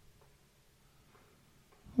it.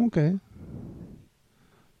 Okay.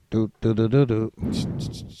 Do-do-do-do-do.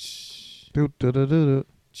 Do-do-do-do-do.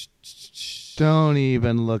 Don't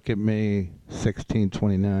even look at me,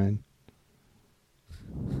 1629.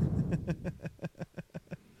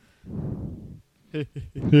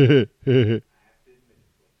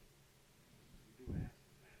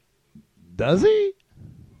 Does he?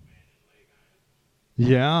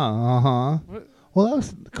 Yeah, uh-huh. Well, that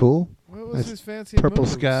was cool. What was Nice his fancy purple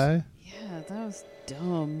moves? sky. Yeah, that was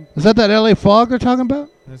dumb. Is that LA fog they're talking about?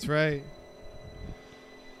 That's right.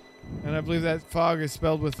 And I believe that fog is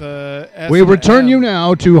spelled with a S. We and a return M. you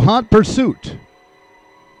now to Hot Pursuit.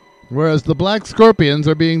 Whereas the Black Scorpions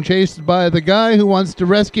are being chased by the guy who wants to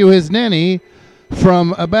rescue his nanny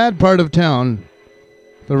from a bad part of town.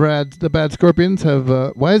 The bad Scorpions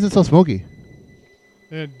have... why is it so smoky?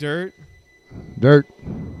 Dirt. Dirt.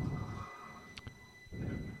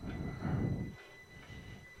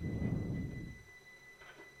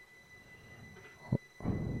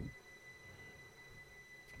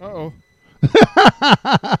 Uh-oh.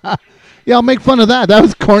 Yeah, I'll make fun of that. That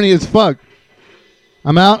was corny as fuck.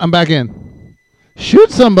 I'm out. I'm back in. Shoot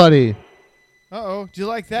somebody. Uh-oh. Do you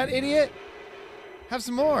like that, idiot? Have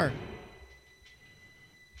some more.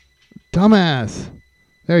 Dumbass.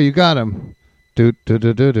 There, you got him. Do. Hey,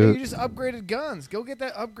 you just upgraded guns. Go get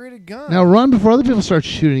that upgraded gun. Now run before other people start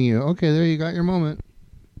shooting you. Okay, there you got your moment.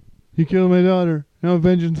 You killed my daughter. Now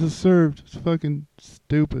vengeance is served. It's fucking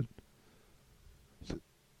stupid.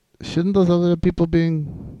 Shouldn't those other people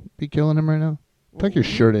be killing him right now? Tuck your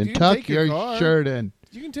shirt in. Tuck your shirt in.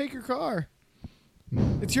 You can take your car.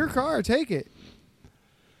 It's your car. Take it.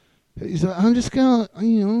 He's like, I'm just gonna,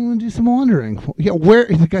 do some wandering. Yeah, where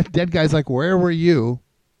the dead guy's like, where were you?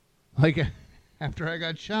 Like, after I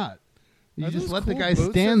got shot, you Are just those let the cool guy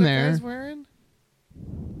boots stand that there. Guy's wearing?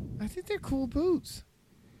 I think they're cool boots.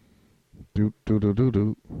 Do do do do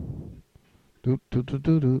do. Do do do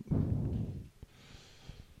do do.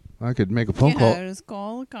 I could make a phone call. Yeah, just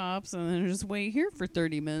call the cops and then just wait here for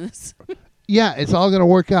 30 minutes. Yeah, it's all gonna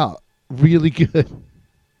work out really good.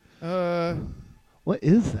 What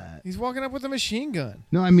is that? He's walking up with a machine gun.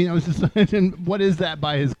 No, I mean, I was just what is that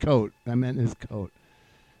by his coat? I meant his coat.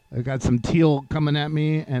 I got some teal coming at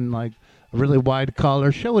me and like a really wide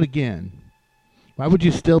collar. Show it again. Why would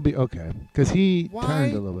you still be okay? Because he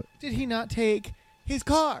turned a little bit. Did he not take his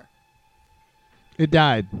car? It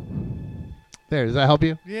died. There, does that help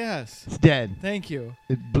you? Yes. It's dead. Thank you.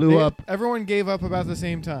 It blew up. Everyone gave up about the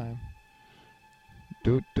same time.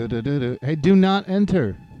 Do, do, do, do, do. Hey, do not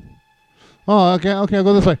enter. Oh, okay, I'll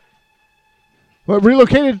go this way. What,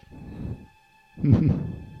 relocated?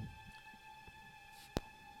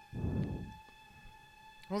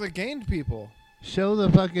 Well, they gained people. Show the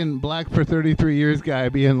fucking black for 33 years guy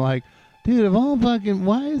being like, dude, of all fucking,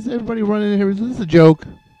 why is everybody running in here? Is this a joke?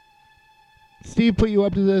 Steve put you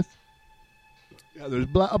up to this? Yeah, there's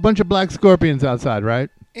a bunch of black scorpions outside, right?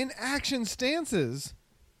 In action stances.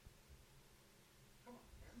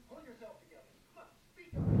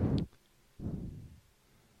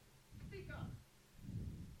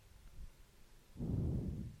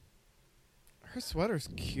 Her sweater's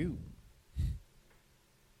cute.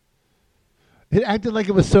 It acted like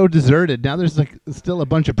it was so deserted. Now there's like still a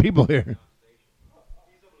bunch of people here.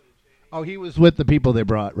 Oh, he was with the people they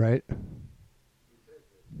brought, right?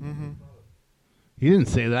 Mm-hmm. He didn't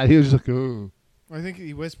say that. He was just like, oh. I think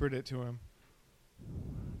he whispered it to him.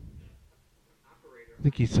 I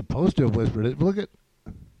think he's supposed to have whispered it. Look at...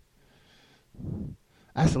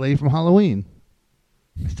 That's the lady from Halloween.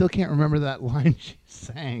 I still can't remember that line she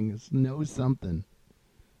sang. It's no something.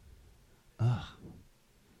 Ugh.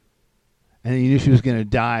 And you knew she was going to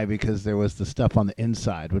die because there was the stuff on the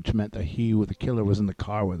inside, which meant that the killer was in the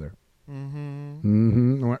car with her.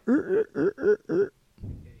 Mm-hmm. Went,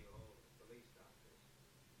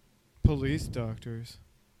 Police doctors.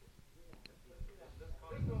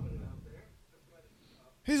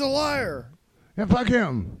 He's a liar. Yeah, fuck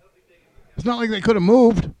him. It's not like they could have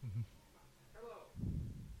moved.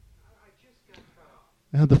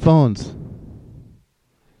 They had the phones.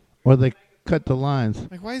 Or they cut the lines.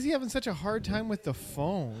 Like, why is he having such a hard time with the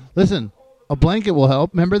phone? Listen, a blanket will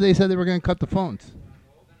help. Remember they said they were going to cut the phones.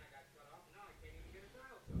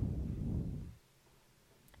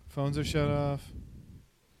 Phones are shut off.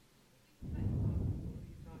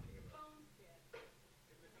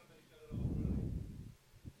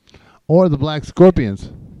 Or the Black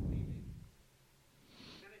Scorpions.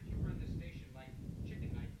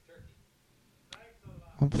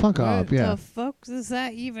 Oh, fuck off, yeah. What the fuck does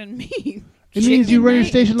that even mean? It means you run your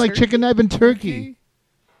station like chicken knife and turkey.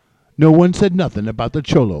 No one said nothing about the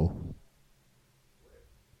Cholo.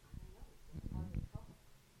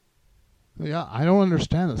 Yeah, I don't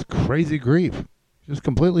understand this crazy grief. Just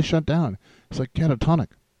completely shut down. It's like catatonic.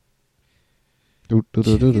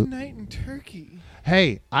 Chicken night and turkey.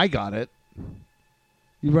 Hey, I got it.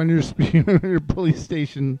 You run your police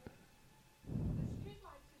station.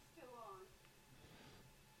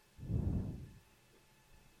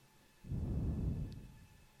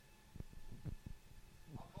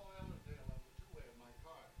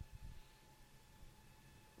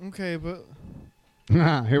 Okay, but...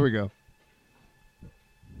 Here we go.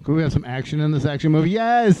 Could we have some action in this action movie?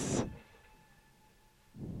 Yes!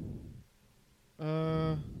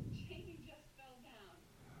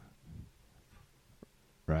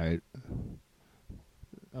 Right.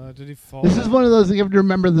 Did he fall? This is one of those, you have to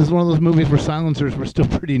remember, this is one of those movies where silencers were still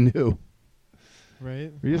pretty new.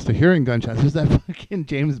 Right. We're used to hearing gunshots. There's that fucking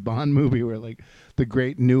James Bond movie where, like, the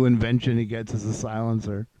great new invention he gets is a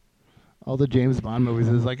silencer. All the James Bond movies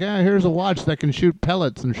is like, yeah, here's a watch that can shoot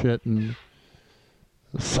pellets and shit, and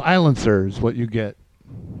silencer is what you get.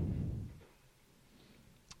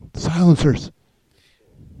 Silencers.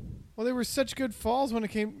 Well, they were such good falls when it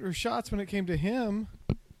came, or shots when it came to him.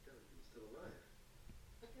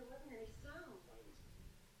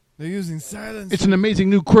 They're using silence. It's an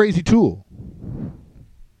amazing new crazy tool.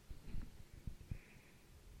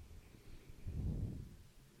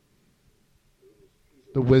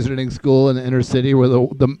 The wizarding school in the inner city where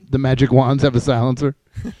the magic wands have a silencer.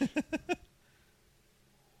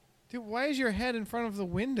 Dude, why is your head in front of the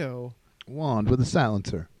window? Wand with a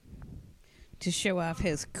silencer. To show off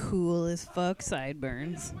his cool as fuck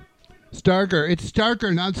sideburns. Starker. It's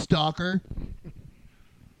Starker, not Stalker.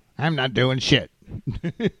 I'm not doing shit.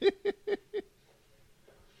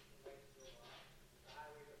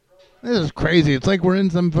 This is crazy. It's like we're in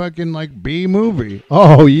some fucking like B movie.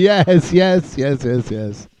 Oh, yes. Well,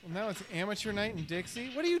 now it's amateur night in Dixie.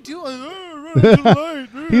 What are you doing?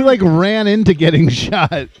 He like ran into getting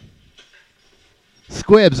shot.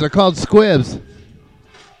 Squibs. They're called squibs.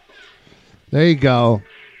 There you go.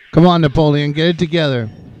 Come on, Napoleon. Get it together.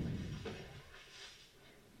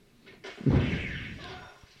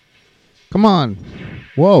 Come on.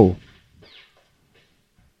 Whoa.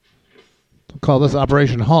 We'll call this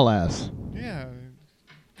Operation Haul Ass. Yeah.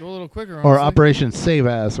 Go a little quicker. Or honestly. Operation Save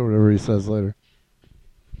Ass, or whatever he says later.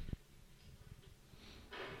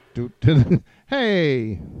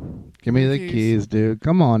 Hey. Give me the keys, dude.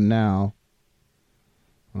 Come on now.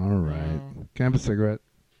 All right. Can I have a cigarette?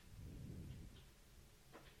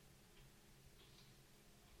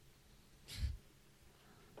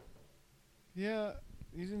 Yeah.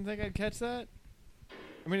 You didn't think I'd catch that?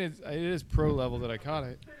 I mean, it is pro level that I caught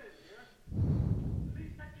it.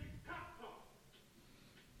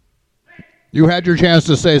 You had your chance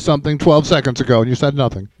to say something 12 seconds ago, and you said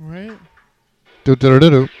nothing. Right.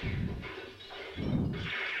 Do.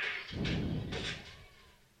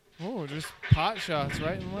 Oh, just pot shots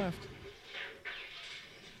right and left.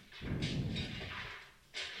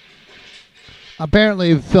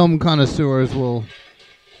 Apparently, film connoisseurs will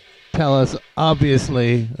tell us,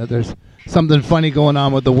 obviously, that there's something funny going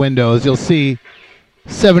on with the windows. You'll see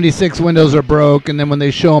 76 windows are broke, and then when they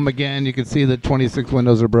show them again, you can see that 26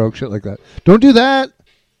 windows are broke, shit like that. Don't do that!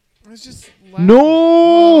 It's just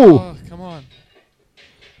No! Oh, come on.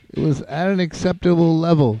 It was at an acceptable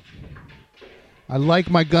level. I like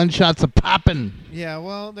my gunshots a popping. Yeah,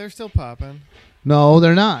 well, they're still popping. No,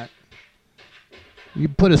 they're not. You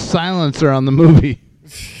put a silencer on the movie.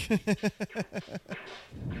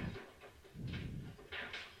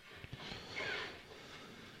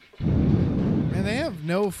 And they have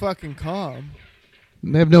no fucking calm.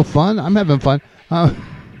 They have no fun? I'm having fun.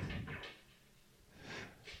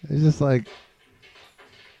 It's just like...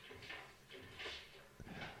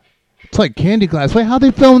 It's like Candy Glass. Wait, how'd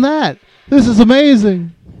they film that? This is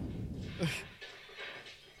amazing.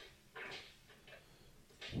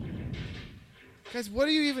 Guys, what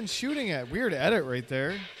are you even shooting at? Weird edit right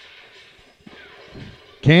there.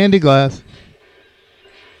 Candy Glass.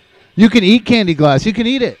 You can eat Candy Glass. You can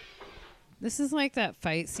eat it. This is like that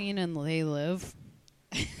fight scene in They Live.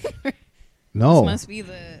 No. This must be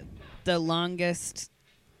the longest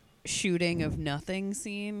shooting of nothing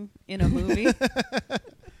scene in a movie.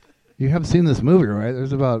 You have seen this movie, right?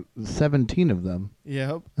 There's about 17 of them.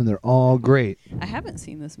 Yep. And they're all great. I haven't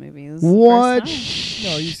seen this movie. This What? Is the first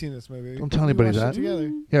time. No, you've seen this movie. Don't tell anybody that. It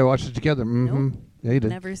together. Yeah, we watched it together. Mm-hmm. Nope. Yeah, you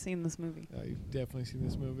did. Never seen this movie. Oh, you've definitely seen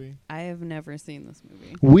this movie. I have never seen this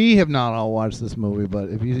movie. We have not all watched this movie, but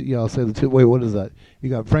if y'all say the two. Wait, what is that?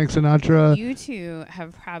 You got Frank Sinatra. You two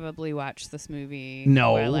have probably watched this movie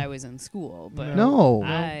No. while I was in school, but No.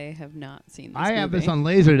 I have not seen this I movie. have this on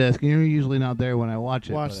Laserdisc, and you're usually not there when I watch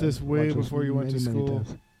it. Watched but this I way watched this before you went to many, many school.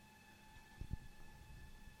 times.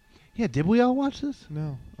 Yeah, did we all watch this?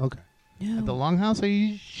 No. Okay. No. At the Longhouse, are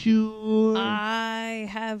you sure? I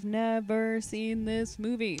have never seen this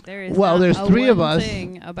movie. There is Well, not there's a three of one us.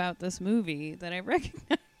 thing about this movie that I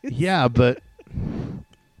recognize. Yeah, but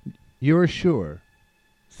you're sure.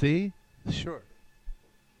 See? Sure.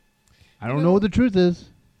 I don't know what the truth is.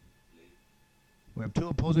 We have two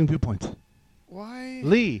opposing viewpoints. Why?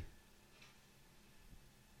 Lee.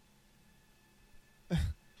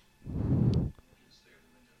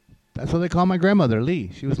 That's what they call my grandmother,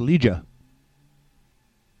 Lee. She was Legia.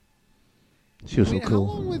 She was so cool.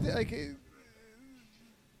 How long would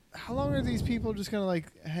how long are these people just gonna like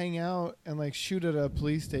hang out and like shoot at a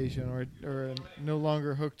police station or a no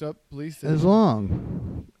longer hooked up police station? As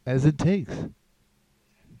long as it takes.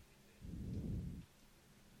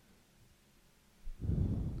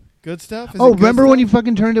 Good stuff. Is Oh, it good remember when stuff? you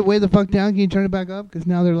fucking turned it way the fuck down? Can you turn it back up? Because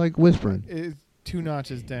now they're like whispering. It's 2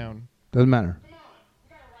 notches down. Doesn't matter.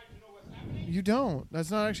 You don't.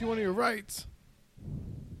 That's not actually one of your rights.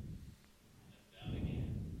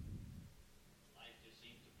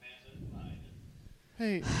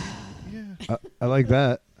 Hey, yeah. I like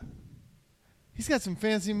that. He's got some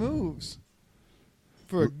fancy moves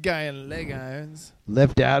for a guy in leg irons.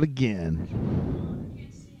 Left out again.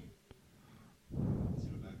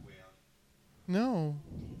 No.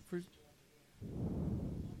 For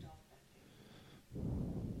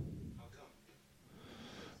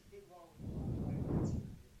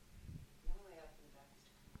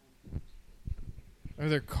Are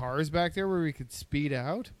there cars back there where we could speed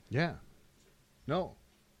out? Yeah. No.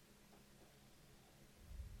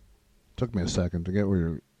 Took me a second to get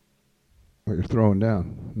where you're throwing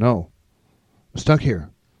down. No. I'm stuck here.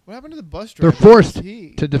 What happened to the bus driver? They're forced Where's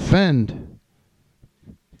he? to defend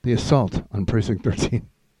the assault on Precinct 13.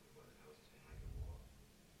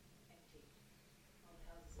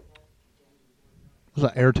 It was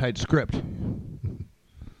an airtight script.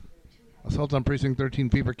 Assault on Precinct 13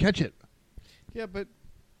 fever. Catch it. Yeah, but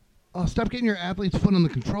Oh, stop getting your athlete's foot on the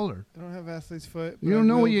controller. I don't have athlete's foot. You but don't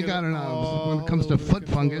know I what will you get got or not. When it all comes to over the foot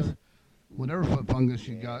controller. fungus, whatever foot fungus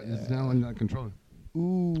you got is now on that controller.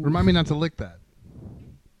 Ooh. Remind me not to lick that.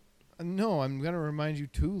 No, I'm gonna remind you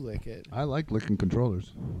to lick it. I like licking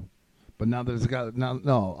controllers. But now that it's got it's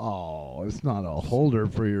not a holder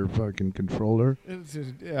for your fucking controller. It's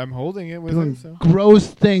just, yeah, I'm holding it with Doing it. So. gross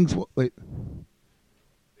things. Wait.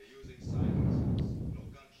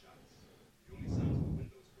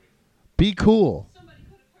 Be cool.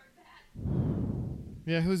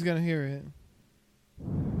 Yeah, who's gonna hear it?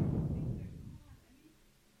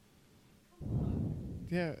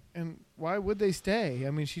 Yeah, and why would they stay?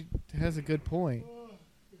 I mean, she has a good point.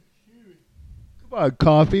 Come on,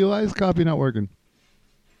 coffee. Why is coffee not working?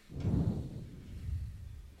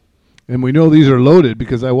 And we know these are loaded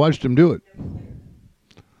because I watched him do it.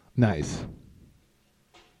 Nice.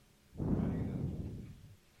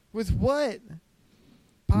 With what?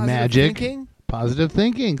 Positive Magic. thinking? Positive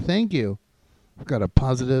thinking. Thank you. I've got a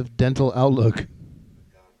positive dental outlook.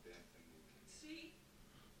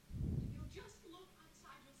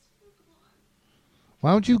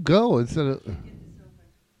 Why don't you go instead of...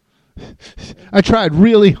 I tried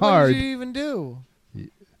really hard. What did you even do?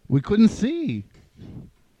 We couldn't see.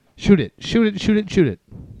 Shoot it. Shoot it. Shoot it. Shoot it.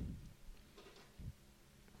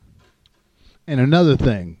 And another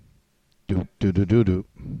thing. Doop, doop, doop, doop,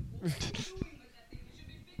 doop.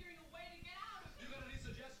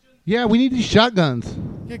 Yeah, we need these shotguns.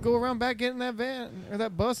 Yeah, go around back, get in that van or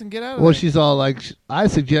that bus and get out of Well, there. she's all like, I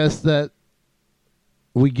suggest that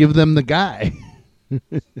we give them the guy.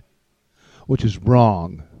 Which is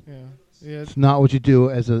wrong. Yeah. It's not what you do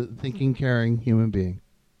as a thinking, caring human being.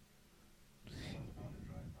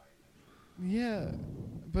 Yeah,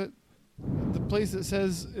 but the place that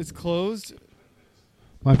says it's closed.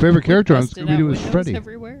 My favorite character on Busted Scooby-Doo out is windows Freddy.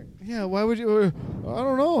 everywhere. Yeah, why would you? I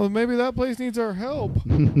don't know. Maybe that place needs our help.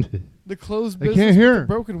 The closed They business can't with hear. the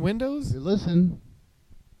broken windows. Hey, listen.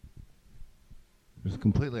 It's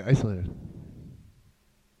completely isolated.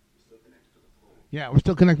 Yeah, we're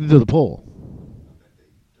still connected to the pole.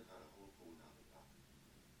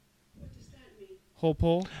 Whole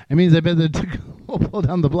pole. It means I bet they took a whole pole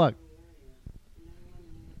down the block.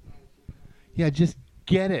 Yeah, just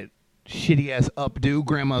get it. Shitty ass updo,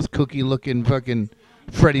 grandma's cookie looking fucking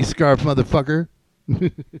Freddy scarf motherfucker.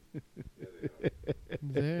 There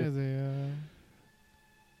they are.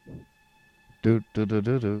 Do, do, do,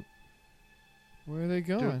 do, do. Where are they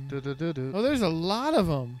going? Do, do, do, do. Oh, there's a lot of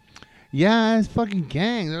them. Yeah, it's fucking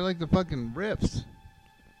gang. They're like the fucking Riffs.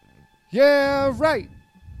 Yeah, right.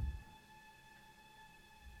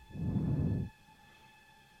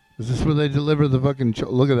 Is this where they deliver the fucking...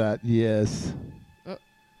 Look at that. Yes.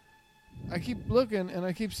 I keep looking and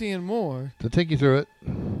I keep seeing more. They'll take you through it.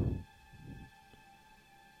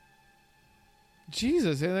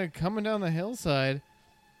 Jesus, they're coming down the hillside.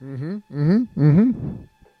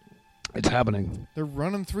 It's happening. They're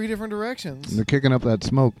running 3 different directions. They're kicking up that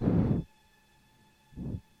smoke.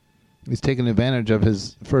 He's taking advantage of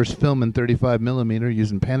his first film in 35 millimeter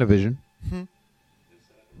using Panavision.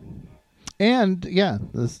 And, yeah,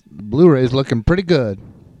 this Blu-ray's looking pretty good.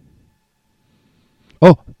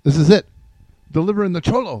 Oh, this is it. Delivering the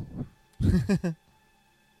Cholo.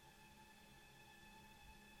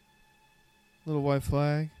 Little white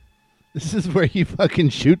flag. This is where you fucking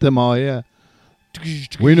shoot them all, yeah.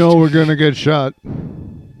 We know we're going to get shot.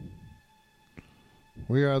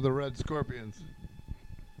 We are the Red Scorpions.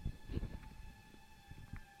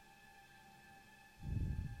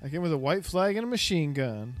 I came with a white flag and a machine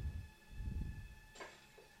gun.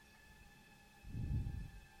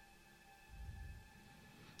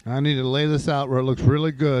 I need to lay this out where it looks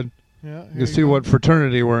really good. Yeah, you can see what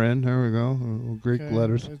fraternity we're in. There we go. Little Greek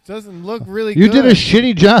letters. It doesn't look really You good. did a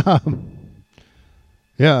shitty job.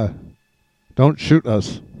 Yeah. Don't shoot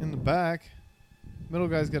us. In the back. Middle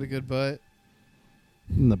guy's got a good butt.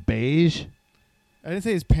 In the beige? I didn't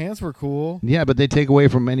say his pants were cool. Yeah, but they take away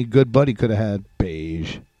from any good butt he could have had.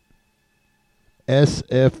 Beige.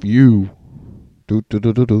 SFU. Doot, doot,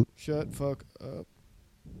 doot, doot, doot. Shut fuck up.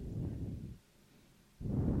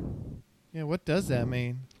 Yeah, what does that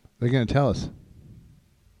mean? They're going to tell us.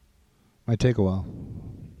 Might take a while.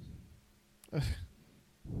 It's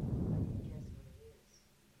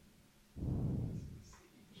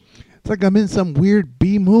like I'm in some weird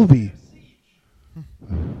B movie.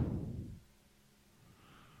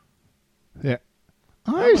 Yeah.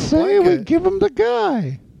 I say we give him the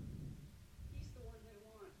guy.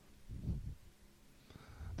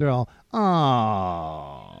 They're all,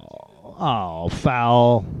 oh,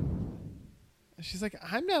 foul. She's like,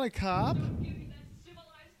 I'm not a cop.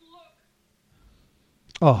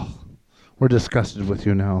 Oh, we're disgusted with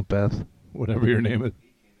you now, Beth. Whatever your name is.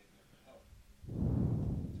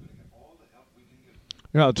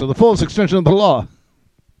 Yeah, to the fullest extension of the law.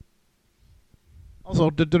 Also,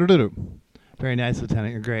 very nice,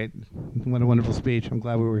 Lieutenant. You're great. What a wonderful speech. I'm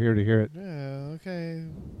glad we were here to hear it. Yeah, okay.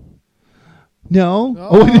 No.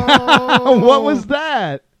 Oh. What was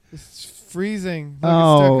that? It's freezing. Look, it's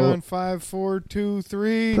stuck on 5, 4, 2,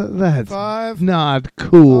 3, That's 5. not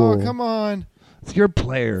cool. Oh, come on. It's your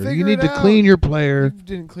player. Figure you need it to out. clean your player. You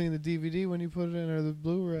didn't clean the DVD when you put it in, or the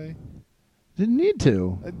Blu-ray. Didn't need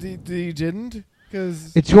to. You didn't?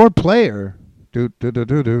 Because it's your player. Do do do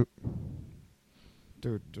do do.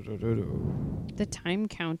 The time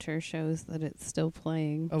counter shows that it's still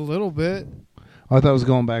playing. A little bit. I thought it was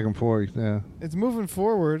going back and forth. Yeah. It's moving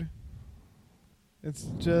forward. It's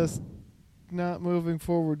just not moving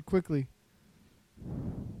forward quickly.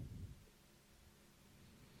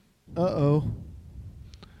 Uh-oh.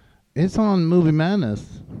 It's on Movie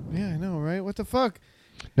Madness. Yeah, I know, right? What the fuck?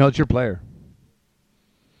 No, it's your player.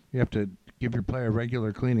 You have to give your player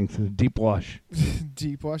regular cleaning, so deep wash.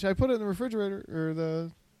 Deep wash. I put it in the refrigerator or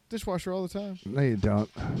the dishwasher all the time. No, you don't.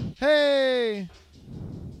 Hey!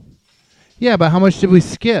 Yeah, but how much did we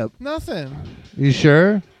skip? Nothing. You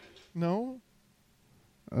sure? No.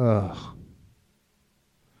 Ugh.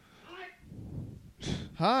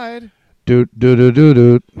 Hide. Doot, doot, doot, doot,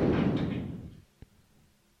 doot.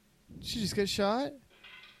 Did she just get shot?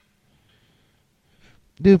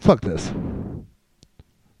 Dude, fuck this.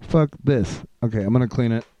 Fuck this. Okay, I'm going to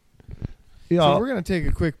clean it. So we're going to take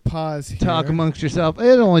a quick pause here. Talk amongst yourself.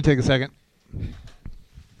 It'll only take a second.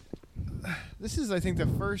 This is, I think, the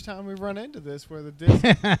first time we've run into this where the disc...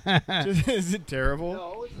 is it terrible?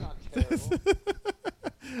 No, it's not terrible.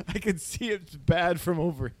 I can see it's bad from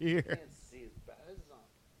over here. I can't see it's bad. It's not.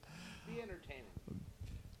 Be entertaining.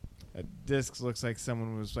 That disc looks like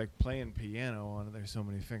someone was like playing piano on it. There's so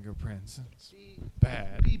many fingerprints. It's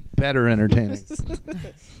bad. Be better entertaining.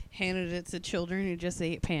 Handed it to children who just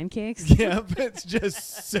ate pancakes. Yep, it's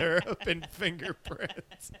just syrup and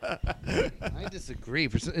fingerprints. I disagree.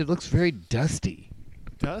 It looks very dusty.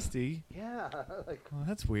 Dusty? Yeah. Well,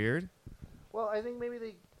 that's weird. Well, I think maybe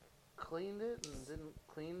they cleaned it and didn't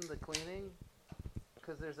clean the cleaning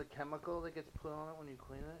because there's a chemical that gets put on it when you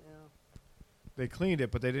clean it. You know. They cleaned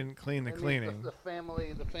it, but they didn't clean the cleaning. The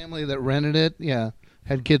family that rented it,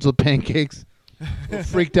 had kids with pancakes. Were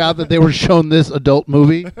freaked out that they were shown this adult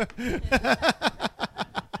movie. You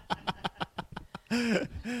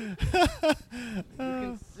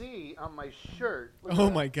can see on my shirt. Oh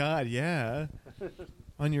my God! Yeah,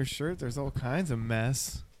 on your shirt, there's all kinds of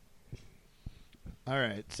mess. All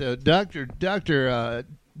right, so Doctor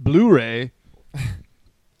Blu-ray.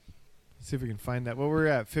 See if we can find that. What we're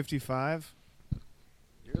at, 55.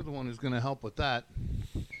 You're the one who's going to help with that.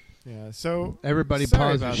 Yeah. So everybody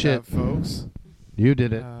sorry pause your about shit, that, folks. You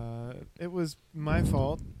did it. It was my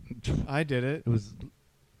fault. I did it. It was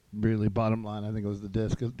really bottom line. I think it was the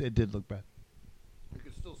disc. It did look bad. You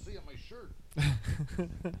can still see on my shirt. Right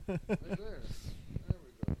there. There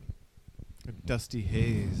we go. A dusty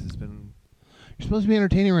haze has been. You're supposed to be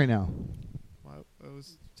entertaining right now. Well, I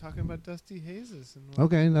was talking about dusty hazes. And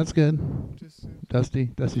Okay, that's good. Just, Dusty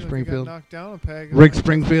feel like Springfield. I got knocked down a peg. Rick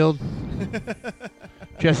Springfield.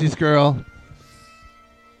 Jesse's girl.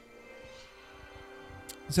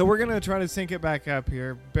 So we're going to try to sync it back up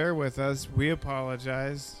here. Bear with us. We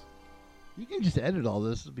apologize. You can just edit all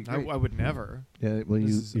this. It'd be great. I would never. Yeah, well,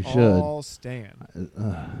 this you is should. all Stan.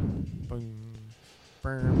 Boom.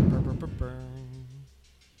 Burn, burn, burn, burn, burn.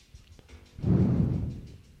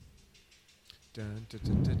 Dun, dun,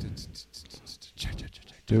 dun, dun, dun,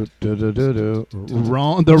 Do, do, do, do, do.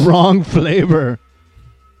 The wrong flavor.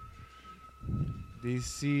 The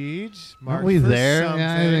siege. Aren't we for there? something.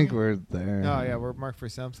 Yeah, I think we're there. Oh, yeah, we're marked for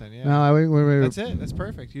something. Yeah. No, we're That's it. That's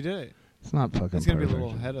perfect. You did it. It's not fucking It's going to be a perfect.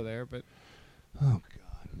 little ahead of there, but. Oh,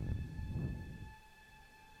 God.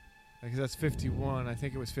 Because that's 51. I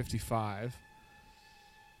think it was 55.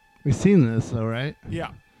 We've seen this, though, right?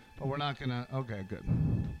 Yeah. But we're not going to. Okay, good.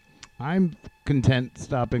 I'm content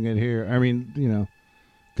stopping it here. I mean,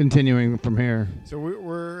 continuing from here. So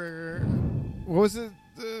we're what was it,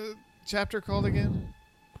 the chapter called again?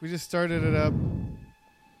 We just started it up.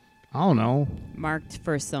 I don't know. Marked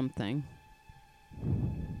for something.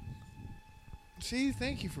 See,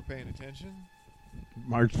 thank you for paying attention.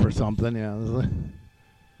 Marked for something, yeah.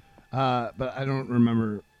 But I don't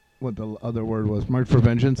remember what the other word was. Marked for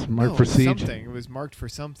vengeance? Marked for siege? Something. It was marked for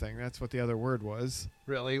something. That's what the other word was.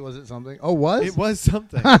 Really? Was it something? Oh, was? It was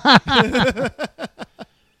something.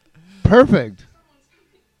 Perfect.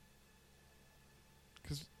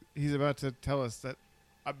 Because he's about to tell us that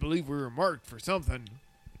I believe we were marked for something.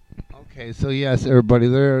 Okay, so yes, everybody,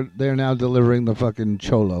 they're now delivering the fucking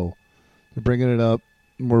Cholo. They're bringing it up.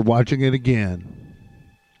 And we're watching it again.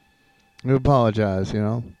 I apologize,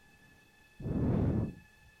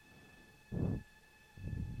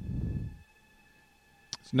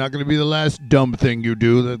 It's not going to be the last dumb thing you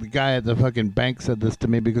do. The guy at the fucking bank said this to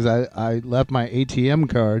me because I left my ATM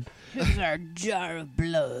card. It's our jar of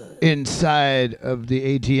blood. Inside of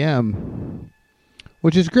the ATM,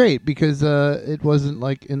 which is great because it wasn't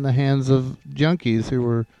like in the hands of junkies who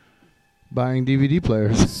were buying DVD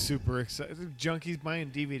players. Super excited. Junkies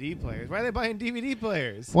buying DVD players. Why are they buying DVD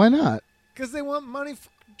players? Why not? Because they want money for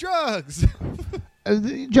drugs.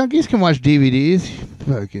 The junkies can watch DVDs.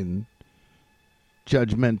 Fucking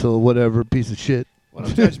judgmental, whatever piece of shit. What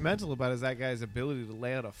I'm judgmental about is that guy's ability to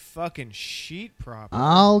lay out a fucking sheet properly.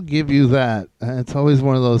 I'll give you that. It's always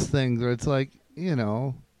one of those things where it's like,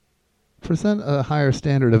 present a higher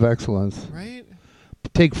standard of excellence. Right?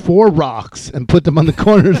 Take 4 rocks and put them on the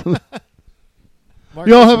corners.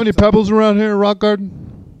 Y'all have any pebbles around here, Rock Garden?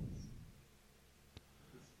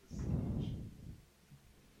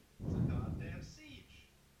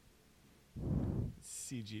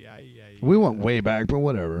 CGI. We went way back, but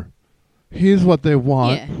whatever. Here's what they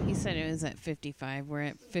want. Yeah, he said it was at 55. We're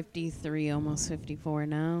at 53, almost 54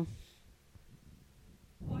 now.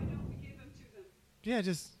 Yeah,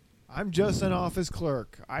 I'm just an office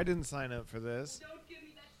clerk. I didn't sign up for this. Don't give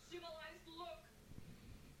me that civilized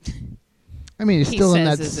look. I mean, he's He still in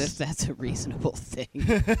says that. as if that's a reasonable thing.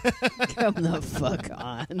 Come the fuck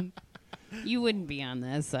on. You wouldn't be on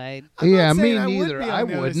that side. Yeah, me I neither. Would be I on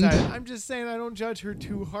the other wouldn't. side. I'm just saying I don't judge her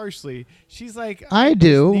too harshly. She's like, I just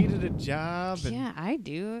do. needed a job. And Yeah, I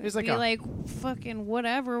do. It's It'd like be like, fucking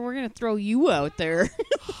whatever. We're going to throw you out there.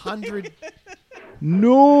 100.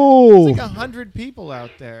 No. It's like 100 people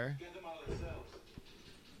out there.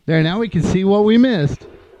 There, now we can see what we missed.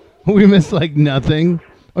 We missed like nothing.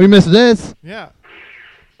 Oh, we missed this. Yeah.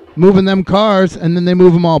 Moving them cars, and then they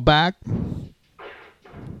move them all back.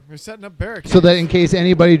 They're setting up barricades. So that in case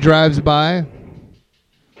anybody drives by.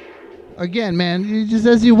 Again, man, you just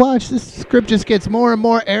as you watch, this script just gets more and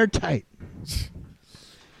more airtight.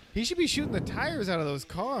 He should be shooting the tires out of those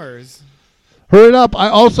cars. Hurry it up, I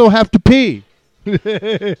also have to pee.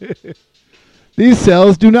 These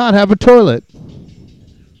cells do not have a toilet.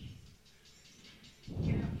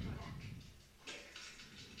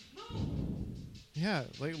 Yeah,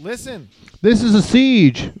 like listen. This is a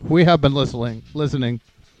siege. We have been listening.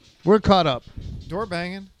 We're caught up. Door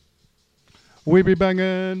banging. We be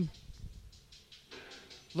banging.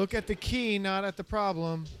 Look at the key, not at the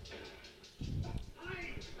problem.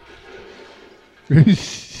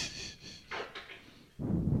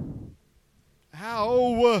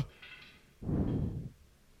 Ow!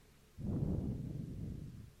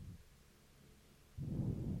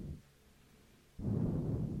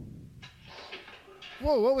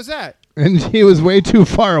 Whoa, what was that? And he was way too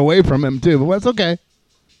far away from him, too. But that's okay.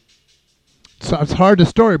 So it's hard to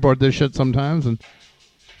storyboard this shit sometimes. And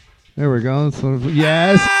there we go. So,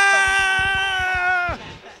 yes. Ah!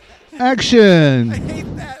 Action. I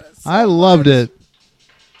hate that. I loved it.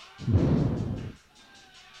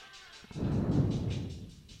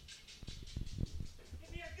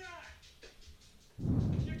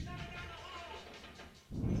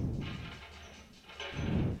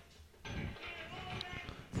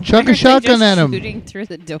 Chuck a shotgun at him. Shooting through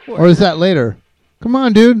the door. Or is that later? Come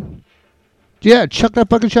on, dude. Yeah, chuck that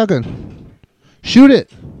fucking shotgun. Shoot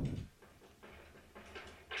it.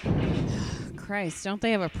 Christ, don't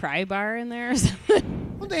they have a pry bar in there or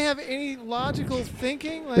something? Don't they have any logical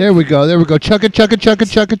thinking? Like, There we go. Chuck it, chuck it, chuck it,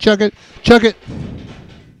 chuck it, chuck it, chuck it.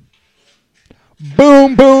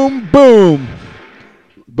 Boom, boom, boom.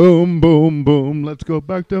 Boom, boom, boom. Let's go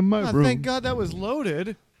back to my room. Thank God that was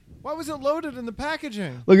loaded. Why was it loaded in the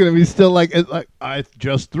packaging? Look at him. He's still like I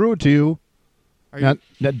just threw it to you. Are you,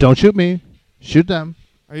 Now, don't shoot me. Shoot them.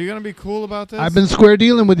 are you going to be cool about this? I've been square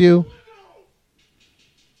dealing with you.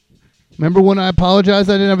 Remember when I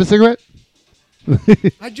apologized I didn't have a cigarette?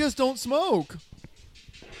 I just don't smoke.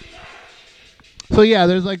 So yeah,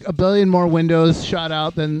 there's like a billion more windows shot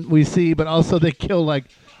out than we see, but also they kill like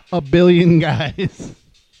a billion guys.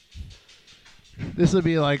 This would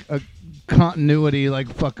be like a continuity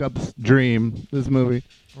like fuck up's dream, this movie.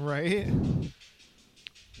 Right?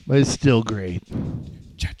 But it's still great.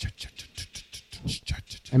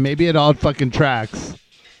 And maybe it all fucking tracks.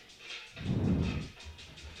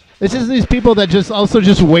 It's just these people that just also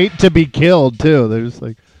just wait to be killed too. They're just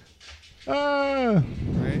like, ah.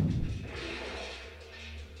 Right?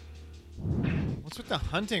 What's with the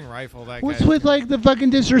hunting rifle? What's with like the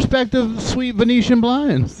fucking disrespect of sweet Venetian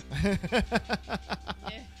blinds?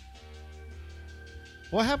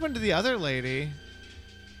 What happened to the other lady?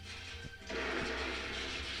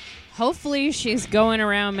 Hopefully she's going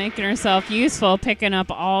around making herself useful, picking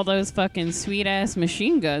up all those fucking sweet-ass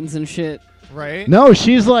machine guns and shit. Right? No,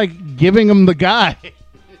 she's like giving him the guy.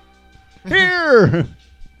 Here!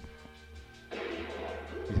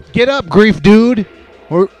 Get up, grief dude,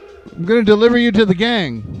 or I'm going to deliver you to the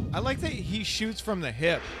gang. I like that he shoots from the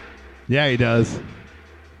hip. Yeah, he does.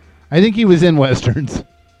 I think he was in Westerns.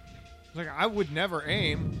 Like, I would never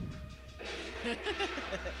aim.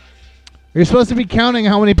 You're supposed to be counting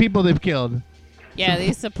how many people they've killed. Yeah,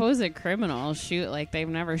 these supposed criminals shoot like they've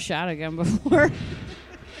never shot a gun before.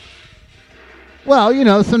 Well, you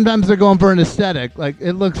know, sometimes they're going for an aesthetic. Like,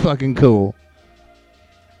 it looks fucking cool.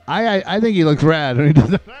 I think he looks rad when he does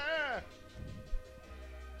that.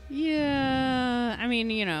 Yeah, I mean,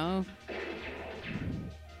 you know.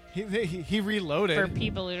 He reloaded. For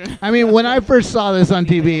people who don't I mean, when I first saw this on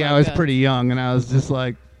TV, I was pretty young, and I was just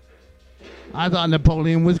like, I thought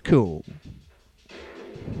Napoleon was cool.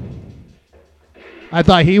 I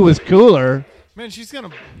thought he was cooler. Man, she's going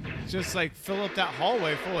to just, like, fill up that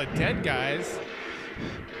hallway full of dead guys.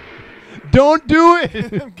 Don't do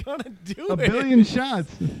it! I'm going to do A it. billion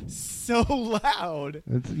shots. So loud.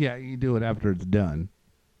 Yeah, you do it after it's done.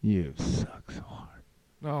 You suck so hard.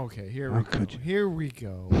 Okay, here How we go. could you? Here we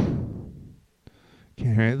go.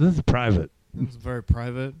 Can't hear it. This is private. This is very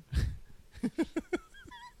private.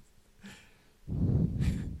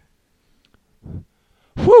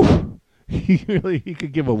 Woo! He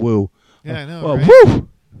could give a woo. Yeah, I know. Well, Right? woo!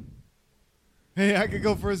 Hey, I could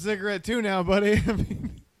go for a cigarette too now, buddy. I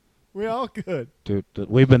mean, we all could. Dude,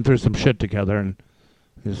 we've been through some shit together, and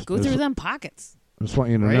Go through them pockets. I just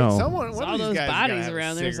want you to Right? know. Someone, one All of these those guys bodies gotta have a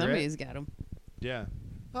around there. cigarette. Somebody's got them. Yeah.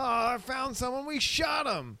 Oh, I found someone. We shot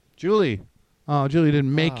him. Julie. Oh, Julie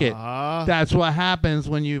didn't make it. Aw. That's what happens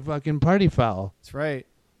when you fucking party foul. That's right.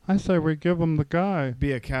 I say we give him the guy.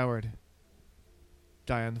 Be a coward.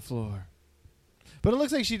 Die on the floor. But it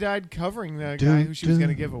looks like she died covering the guy who she was going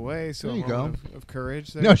to give away. So There you a go. moment of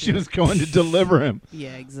courage. There. No, she was going to deliver him.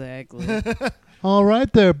 Yeah, exactly. All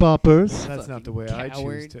right there, boppers. That's not the way I choose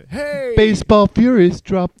coward. to. Hey! Baseball Furies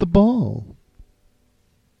drop the ball.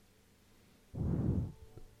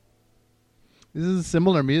 This is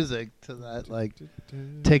similar music to that, like,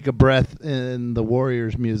 take a breath in the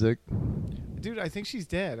Warriors music. Dude, I think she's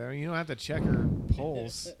dead. I mean, you don't have to check her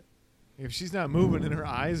pulse. If she's not moving and her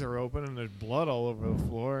eyes are open and there's blood all over the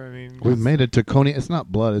floor, I mean... We've made it to Coney. It's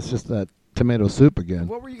not blood. It's just that tomato soup again.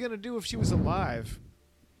 What were you going to do if she was alive?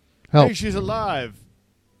 Help. Hey, she's alive.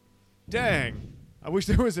 Dang. I wish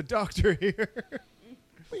there was a doctor here.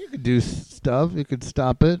 Well, you could do stuff. You could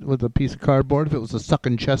stop it with a piece of cardboard if it was a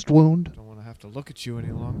sucking chest wound. Don't want to have to look at you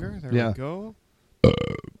any longer. There Yeah. we go.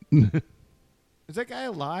 Is that guy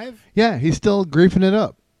alive? Yeah, he's still griefing it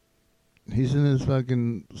up. He's in his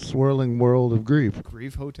fucking swirling world of grief.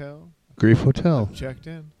 Grief Hotel? Grief Hotel. Checked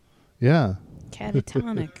in. Yeah.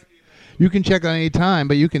 Catatonic. You can check on any time,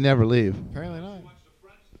 but you can never leave. Apparently not.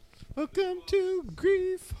 Welcome to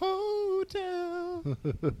Grief Hotel.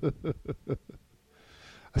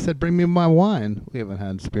 I said, bring me my wine. We haven't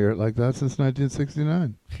had spirit like that since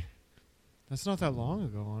 1969. That's not that long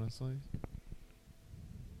ago, honestly.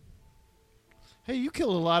 Hey, you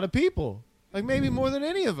killed a lot of people. Like maybe more than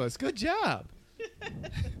any of us. Good job.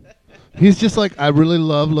 He's just like, I really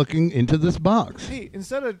love looking into this box. Hey,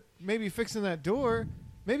 instead of maybe fixing that door,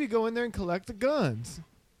 maybe go in there and collect the guns.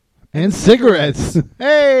 And cigarettes.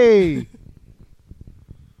 Hey!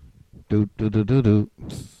 Do, do, do, do, do.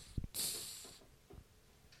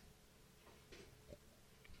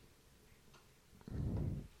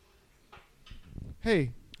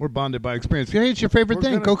 Hey. We're bonded by experience. Hey, it's your favorite We're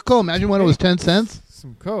thing, gonna Coca-Cola. Imagine when it was 10 cents.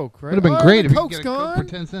 Some Coke, right? Would have been Oh, great the if you Coke's could get a Coke gone. for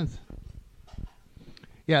 10 cents.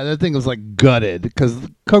 Yeah, that thing was like gutted because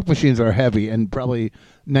Coke machines are heavy, and probably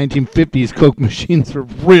 1950s Coke machines are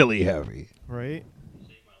really heavy. Right.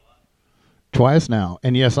 Twice now,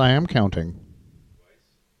 and yes, I am counting.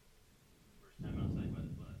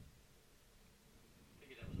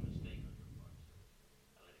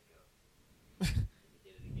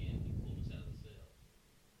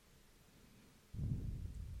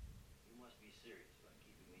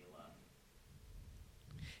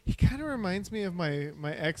 He kind of reminds me of my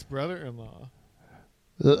ex-brother-in-law.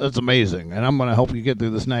 That's amazing, and I'm going to help you get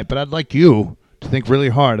through this night. But I'd like you to think really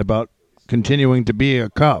hard about continuing to be a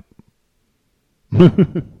cop.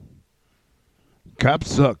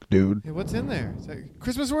 Cops suck, dude. Hey, what's in there? Is that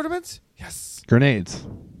Christmas ornaments? Yes. Grenades.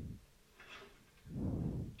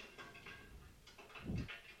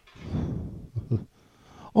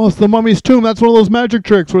 Oh, it's the mummy's tomb. That's one of those magic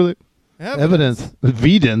tricks where they... Evidence.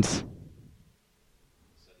 Evidence.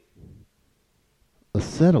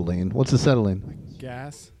 Acetylene. What's acetylene?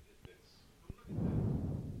 Gas.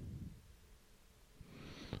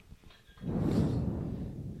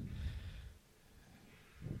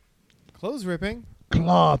 Clothes ripping.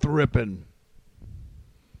 Cloth ripping.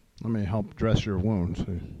 Let me help dress your wounds.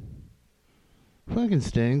 Fucking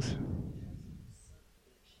stings.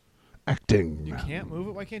 Acting. You can't move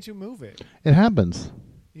it? Why can't you move it? It happens.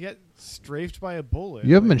 You get strafed by a bullet.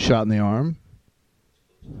 You haven't been shot in the arm.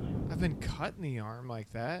 I've been cut in the arm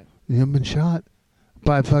like that. You haven't been shot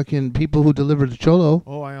by fucking people who delivered to Cholo.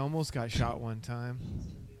 Oh, I almost got shot one time.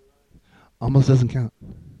 Almost doesn't count.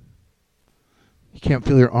 You can't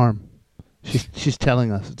feel your arm. She's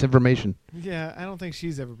telling us. It's information. Yeah, I don't think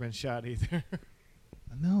she's ever been shot either.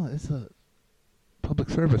 No, it's a public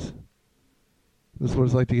service. This is what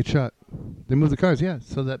it's like to get shot. They move the cars, yeah,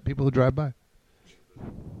 so that people who drive by.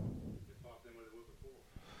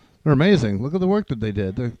 They're amazing. Look at the work that they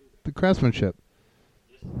did. The craftsmanship.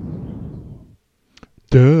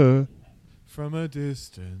 Duh. From a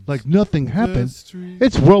distance. Like nothing the happened. street.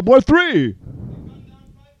 It's World War III.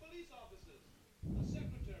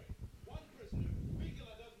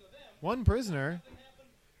 One prisoner?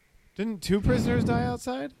 Didn't two prisoners die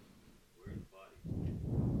outside?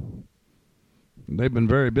 They've been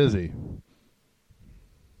very busy.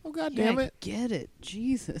 Oh, God damn it. Get it.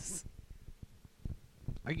 Jesus.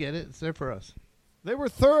 I get it. It's there for us. They were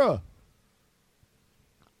thorough.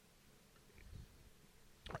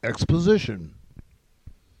 Exposition.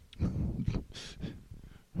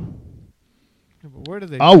 But where do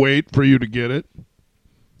they... I'll wait for you to get it.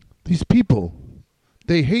 These people,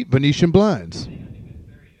 they hate Venetian blinds.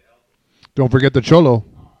 Don't forget the Cholo.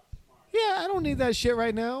 Yeah, I don't need that shit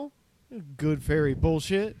right now. Good fairy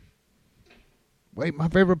bullshit. Wait, my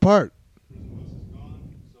favorite part.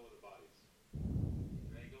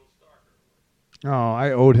 Oh,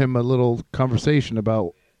 I owed him a little conversation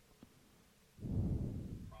about...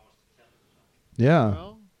 Yeah.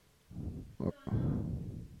 Well,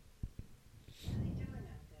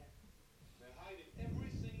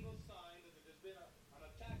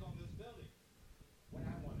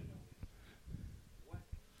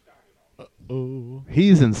 oh,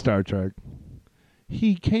 he's in Star Trek.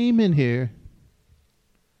 He came in here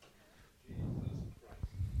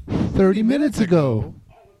 30 minutes ago.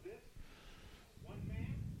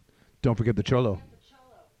 Don't forget the Cholo.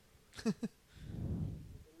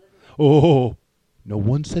 Oh, no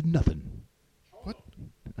one said nothing. What?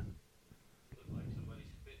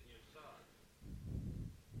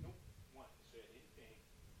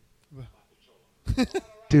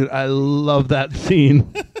 Dude, I love that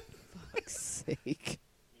scene. Fuck's sake.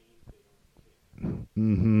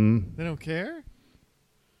 Mm-hmm. They don't care?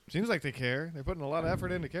 Seems like they care. They're putting a lot of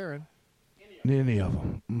effort into caring. Any of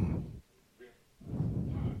them.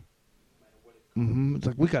 Mm-hmm. It's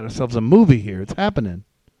like we got ourselves a movie here. It's happening.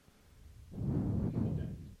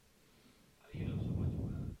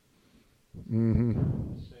 Mm-hmm.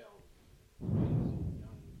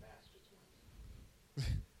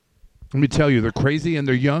 Let me tell you, they're crazy and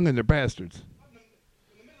they're young and they're bastards.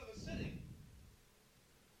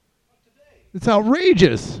 It's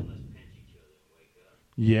outrageous.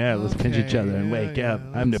 Yeah, let's pinch each other and wake up.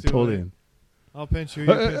 I'm Napoleon. I'll pinch you,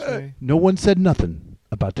 you pinch me. No one said nothing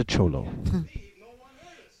about the Cholo.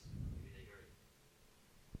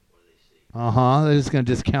 Uh-huh. They're just going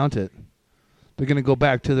to discount it. They're going to go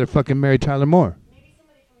back to their fucking Mary Tyler Moore. Maybe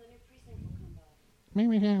somebody from the new precinct will come by.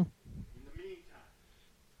 Maybe now.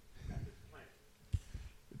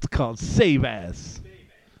 It's called Save Ass.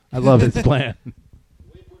 I love his plan.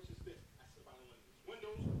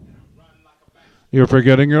 You're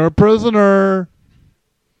forgetting you're a prisoner.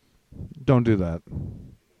 Don't do that.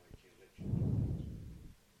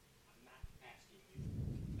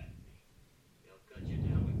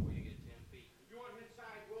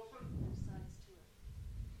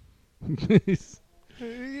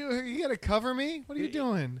 You gotta cover me? What are you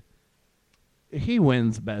doing? He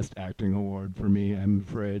wins Best Acting Award for me, I'm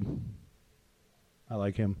afraid. I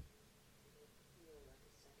like him.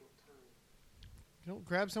 Don't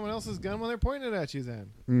grab someone else's gun when they're pointing it at you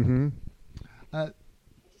then. Mm-hmm. I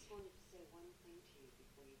just wanted to say one thing to you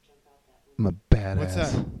before you jump out that I'm window. a badass. What's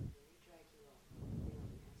that? When we drag you off, you know, and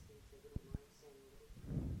ask them if they wouldn't mind saying a little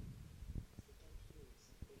prayer. It's the dead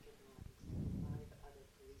humans they kidnapped instead of 5 other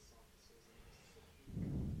police officers in Mississippi.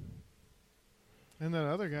 And that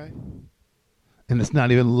other guy. And it's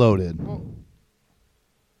not even loaded. Well,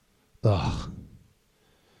 Ugh.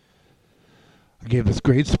 I gave this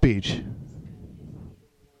great speech.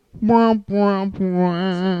 Oh,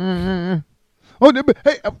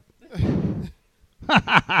 hey.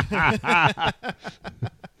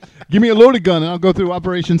 Give me a loaded gun and I'll go through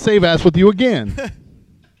Operation Save Ass with you again.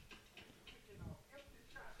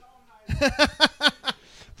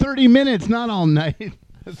 30 minutes, not all night.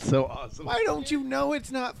 That's so awesome. why don't you know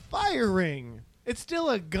it's not firing? It's still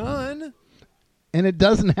a gun. And it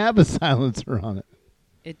doesn't have a silencer on it.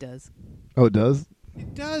 It does. Oh, it does?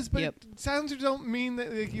 It does, but Yep. silencers don't mean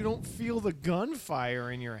that like, you don't feel the gunfire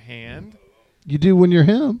in your hand. You do when you're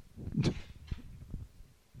him.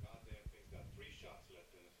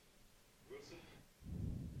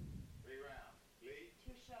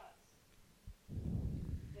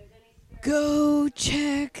 Go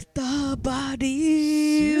check the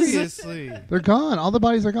bodies. Seriously. They're gone. All the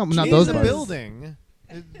bodies are gone. Not In those the bodies. building.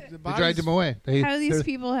 The They bodies- dragged them away. How do these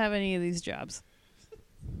people have any of these jobs?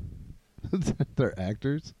 They're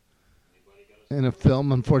actors. In a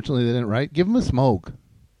film, unfortunately, they didn't write. Give them a smoke.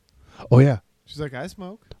 Oh, yeah. She's like, I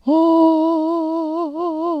smoke. Oh.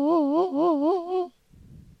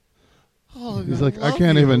 Oh, He's like, I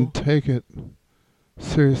can't even take it.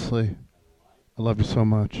 Seriously. I love you so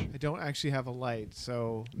much. I don't actually have a light,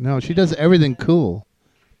 so... No, she does everything cool.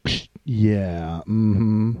 Yeah.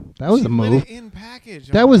 Mm-hmm. That was She a lit move. it in package.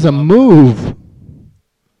 That Oh, was I a love move.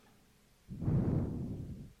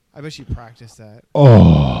 I bet she practiced that.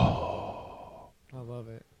 Oh. I love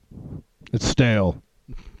it. It's stale.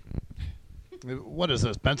 What is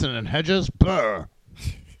this, Benson and Hedges? Brr.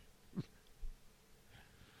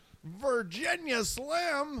 Virginia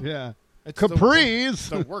Slim. Yeah. It's Capri's.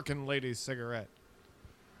 The working lady's cigarette.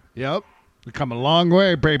 Yep. We've come a long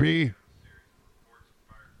way, baby.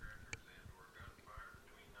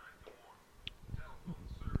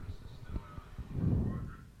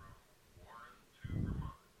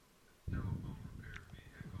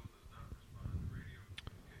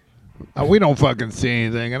 We don't fucking see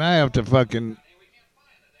anything, and I have to fucking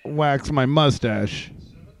wax my mustache.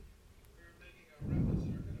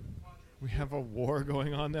 We have a war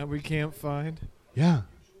going on that we can't find. Yeah.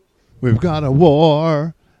 We've got a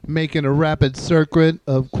war making a rapid circuit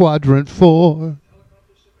of quadrant 4.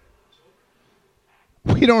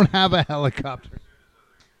 We don't have a helicopter.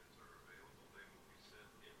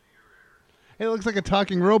 It looks like a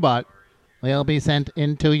talking robot. We'll be sent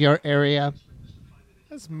into your area.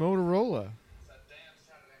 That's Motorola.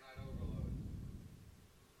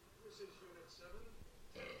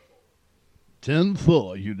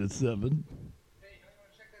 10-4, Unit 7.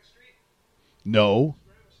 No.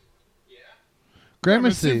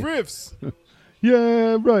 Gramercy. Riffs.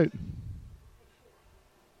 Yeah, right.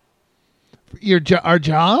 Our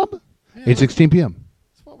job? Yeah, 8:16 p.m.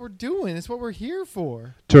 That's what we're doing. It's what we're here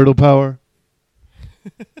for. Turtle power.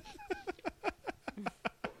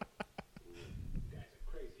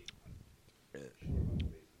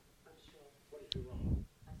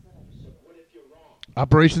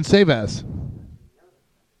 Operation Save Ass.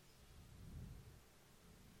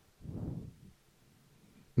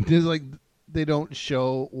 It's like they don't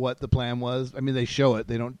show what the plan was. I mean, they show it.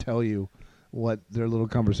 They don't tell you what their little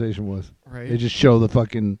conversation was. Right. They just show the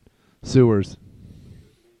fucking sewers.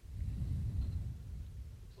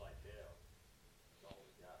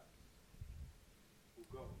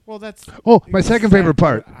 Well, that's... Oh, my second favorite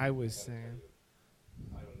part. What I was saying.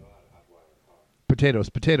 Potatoes.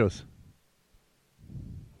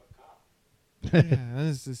 Yeah,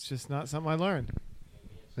 this is just not something I learned.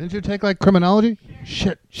 Didn't you take like criminology?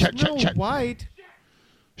 Shit. Snow White.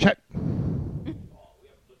 Shit.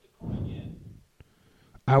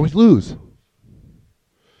 I always lose.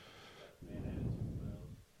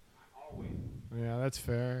 Yeah, that's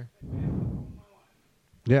fair.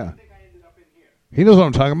 Yeah. He knows what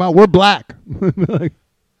I'm talking about. We're black. Like,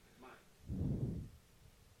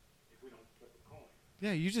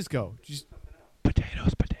 yeah, you just go.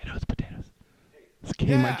 potatoes. This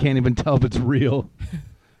game, I can't even tell if it's real.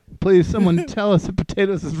 Please, someone tell us if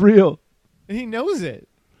potatoes is real. And he knows it.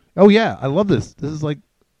 Oh, yeah. I love this. This is like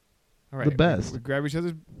All right, the best. We grab each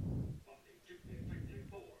other's...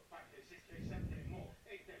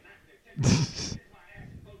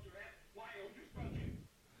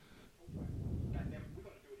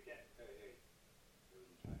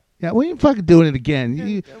 Yeah, we ain't fucking doing it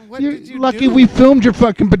again. What You're did you lucky do? we filmed your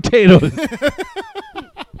fucking potatoes.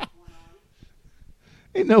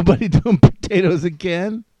 Ain't nobody doing potatoes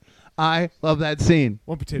again. I love that scene.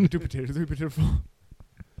 1 potato, 2 potato, 3 potato, 4.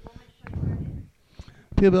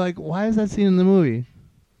 People be like, why is that scene in the movie?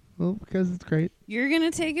 Well, because it's great. You're going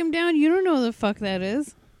to take him down? You don't know who the fuck that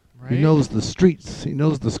is. Right? He knows the streets. He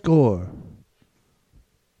knows the score.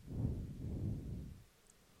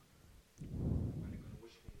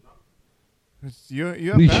 You have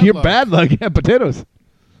bad You're luck. bad luck. Yeah, potatoes.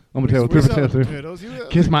 One potato, We 3 sell potatoes. potatoes. You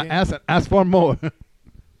Kiss my ass and ask for more.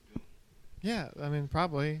 Yeah, I mean,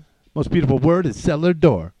 probably. Most beautiful word is cellar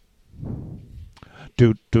door.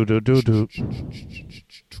 Doot. Well,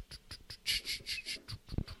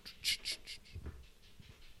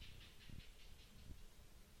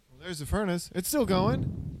 there's the furnace. It's still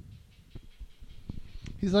going.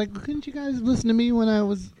 He's like, couldn't you guys listen to me when I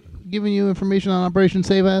was giving you information on Operation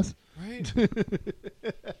Save Ass? Right.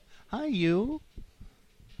 Hi, you.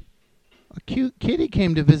 A cute kitty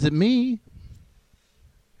came to visit me.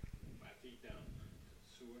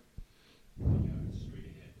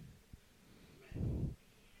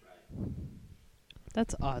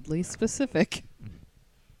 That's oddly specific.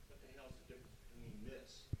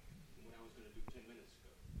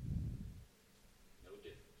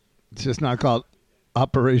 It's just not called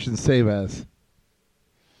Operation Save Ass.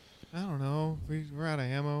 I don't know. We're out of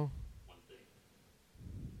ammo.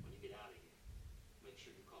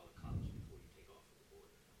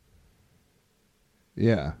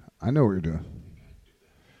 Yeah, I know what you're doing.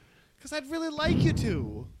 Because I'd really like you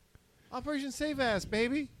to. Operation Save Ass,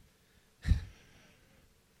 baby.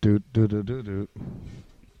 Doot.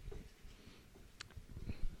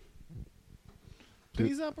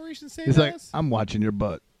 Please, Operation Save He's like, Ass. I'm watching your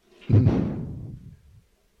butt.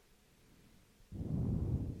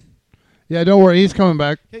 Yeah, don't worry. He's coming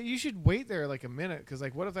back. Yeah, you should wait there like a minute, because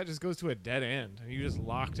like, what if that just goes to a dead end and you just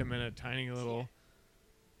locked him in a tiny little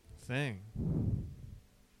thing?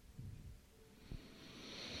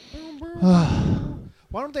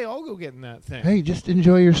 Why don't they all go get in that thing? Hey, just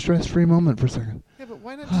enjoy your stress-free moment for a second. Yeah, but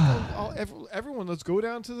why not just go, everyone, let's go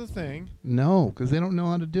down to the thing. No, because they don't know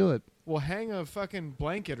how to do it. We'll hang a fucking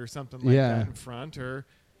blanket or something like that in front or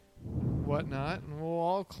whatnot, and we'll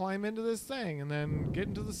all climb into this thing and then get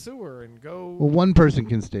into the sewer and go. Well, one person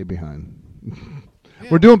can stay behind.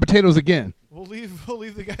 We're doing potatoes again. We'll leave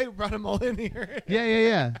the guy who brought them all in here.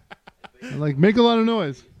 Yeah. Like, make a lot of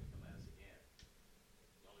noise.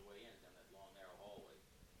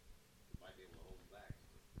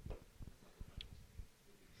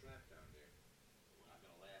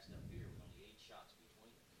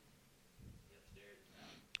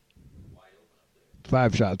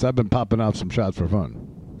 Five shots. I've been popping off some shots for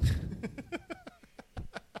fun.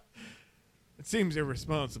 It seems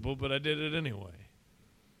irresponsible, but I did it anyway.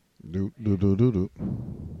 Do.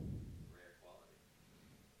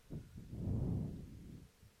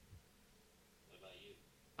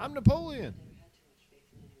 I'm Napoleon.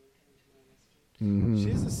 Mm-hmm. She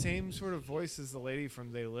has the same sort of voice as the lady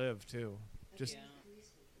from They Live, too. Just. I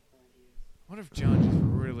wonder if John just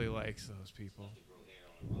really likes those people.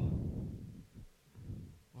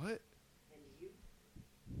 What?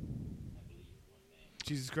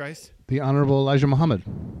 Jesus Christ. The Honorable Elijah Muhammad.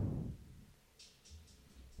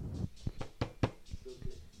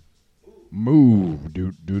 Move.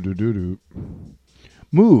 Do.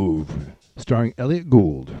 Move. Starring Elliot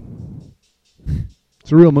Gould.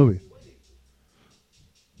 It's a real movie.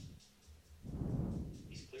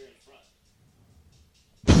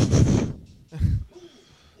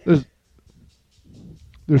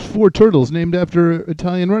 There's 4 turtles named after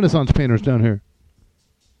Italian Renaissance painters down here.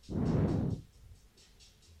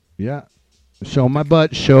 Yeah. Show my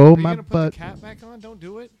butt. Show my butt. Put the cap back on? Don't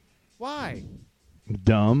do it. Why?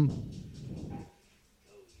 Dumb.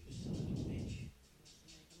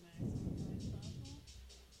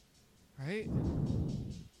 Right?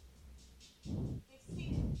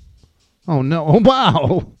 Oh, no. Oh,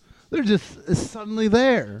 wow. They're just suddenly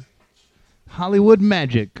there. Hollywood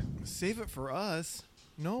magic. Save it for us.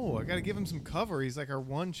 No, I got to give him some cover. He's like our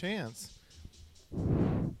one chance.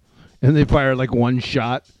 And they fire like one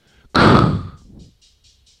shot. The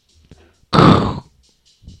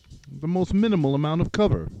most minimal amount of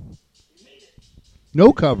cover.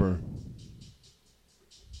 No cover.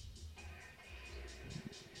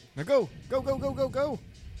 Now go. Go.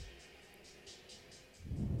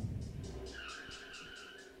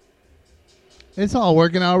 It's all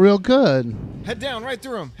working out real good. Head down right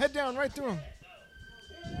through him.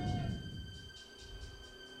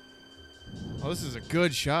 Oh, this is a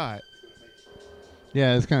good shot.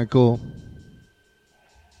 Yeah, it's kind of cool.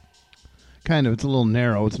 Kind of. It's a little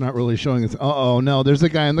narrow. It's not really showing us. Uh-oh, no. There's a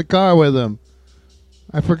guy in the car with him.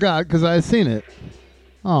 I forgot because I seen it.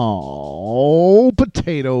 Oh,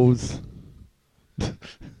 potatoes. 1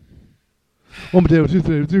 potato, 2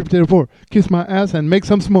 potato, 3 potato, 4. Kiss my ass and make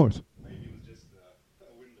some s'mores.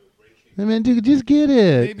 I mean, dude, just get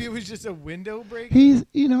it. Maybe it was just a window break.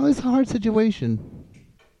 It's a hard situation.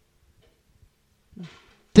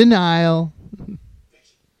 Denial.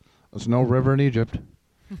 There's no river in Egypt.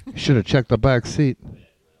 Should have checked the back seat.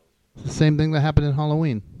 It's the same thing that happened in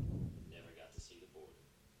Halloween.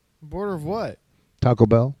 Border of what? Taco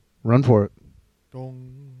Bell. Run for it.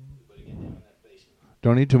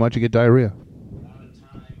 Don't eat too much, you get diarrhea.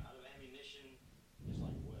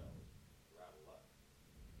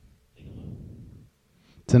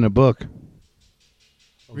 It's in a book.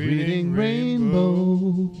 Reading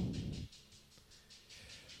Rainbow.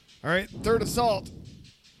 All right, third assault.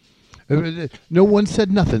 No one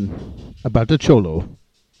said nothing about the Cholo.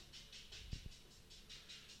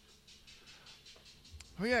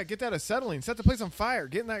 Oh, yeah, get that acetylene. Set the place on fire.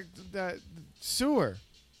 Get in that sewer.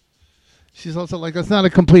 She's also like, that's not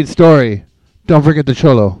a complete story. Don't forget the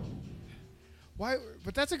Cholo. Why?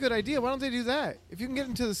 But that's a good idea. Why don't they do that? If you can get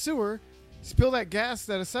into the sewer, spill that gas,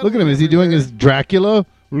 that acetylene. Look at him. Is he doing his Dracula?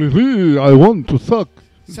 I want to suck.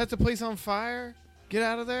 Set the place on fire. Get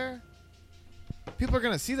out of there. People are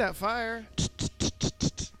going to see that fire.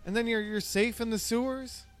 And then you're safe in the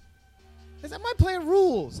sewers. Is that my plan?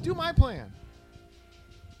 Rules. Do my plan.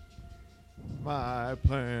 My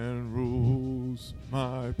plan rules.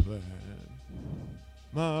 My plan.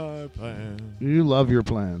 My plan. You love your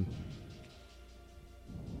plan.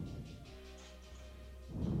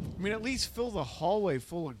 I mean, at least fill the hallway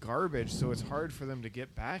full of garbage so it's hard for them to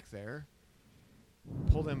get back there.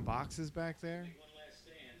 Pull them boxes back there.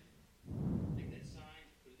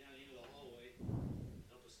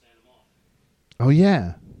 Oh,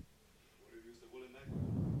 yeah.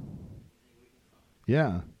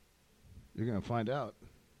 Yeah. You're going to find out.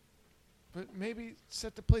 But maybe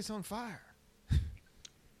set the place on fire.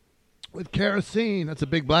 With kerosene. That's a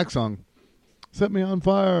big black song. Set me on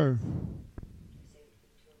fire.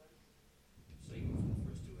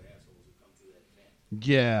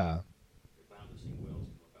 Yeah.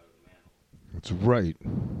 That's right.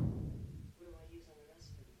 What do I use on the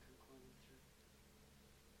rest of them come climbing through?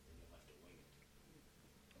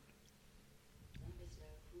 None of us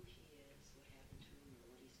know who he is, what happened to him, or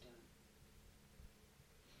what he's done.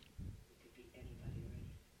 It could be anybody or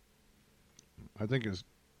anything. I think his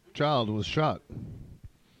child was shot.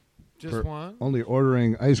 Just for one? Only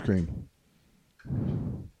ordering ice cream.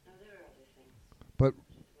 But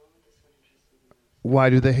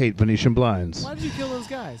why do they hate Venetian blinds? Why did you kill those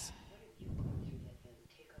guys?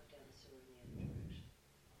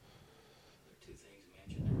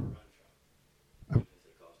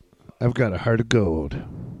 I've got a heart of gold.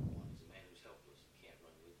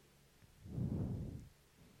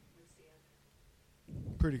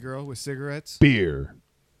 Pretty girl with cigarettes. Beer.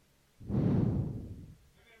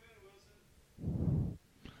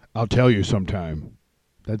 I'll tell you sometime.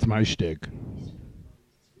 That's my shtick.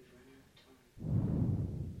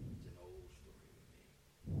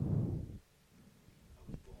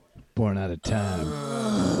 Born out of time.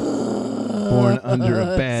 Born under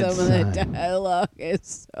a bad Some sign. of the dialogue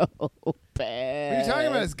is so bad. What are you talking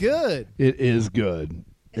about? It's good. It is good.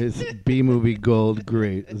 It's B-movie gold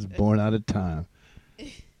great. It's born out of time.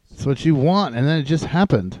 It's what you want, and then it just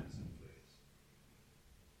happened.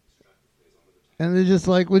 And they're just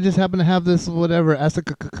like, we just happen to have this whatever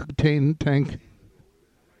acetylene tank.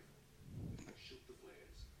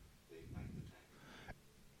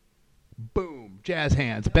 Boom, jazz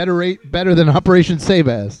hands. Better than Operation Save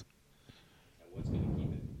Ass.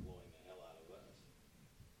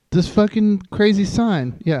 This fucking crazy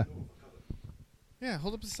sign. Yeah. Yeah,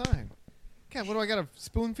 hold up the sign. God, what do I got to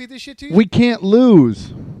spoon feed this shit to you? We can't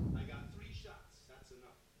lose.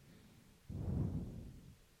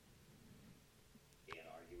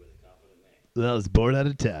 That was born out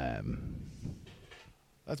of time.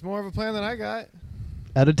 That's more of a plan than I got.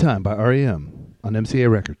 Out of Time by REM on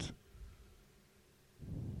MCA Records.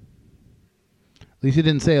 At least he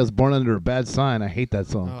didn't say I was born under a bad sign. I hate that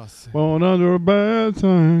song. Oh, born under a bad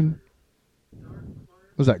sign.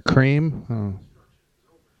 Was that Cream? Oh.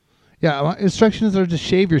 Yeah, my instructions are to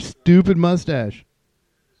shave your stupid mustache.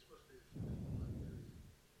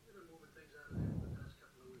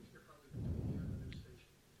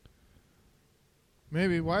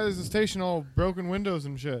 Maybe. Why is the station all broken windows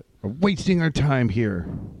and shit? We're wasting our time here.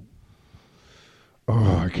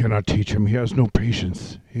 Oh, I cannot teach him. He has no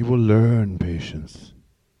patience. He will learn patience.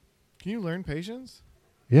 Can you learn patience?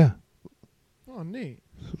 Yeah. Oh, neat.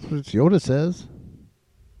 That's what Yoda says.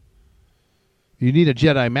 You need a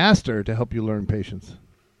Jedi Master to help you learn patience.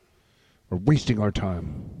 We're wasting our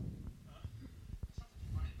time.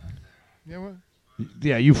 Yeah, what?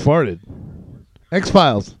 Yeah, you farted.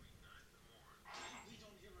 X-Files.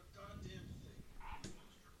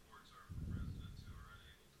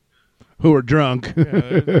 Who are drunk.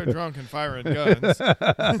 Yeah, they're drunk and firing guns.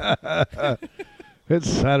 It's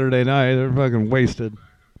Saturday night. They're fucking wasted.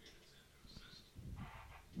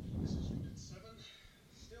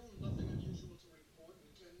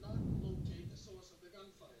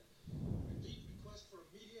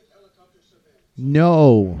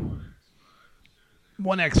 No.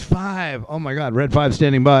 1X5. Oh my God. Red 5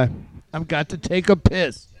 standing by. I've got to take a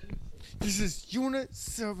piss. This is Unit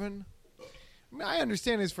 7. I mean, I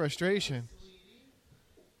understand his frustration.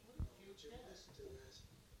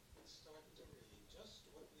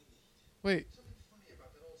 Wait.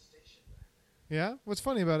 Yeah? What's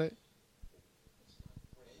funny about it?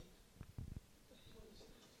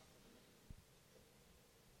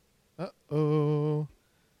 Uh-oh.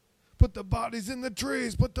 Put the bodies in the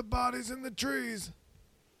trees. Put the bodies in the trees.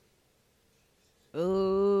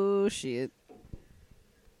 Oh, shit.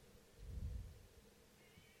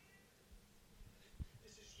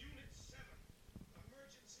 This is Unit 7.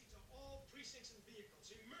 Emergency to all precincts and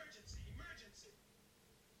vehicles. Emergency, emergency.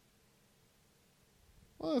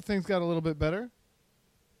 Well, things got a little bit better.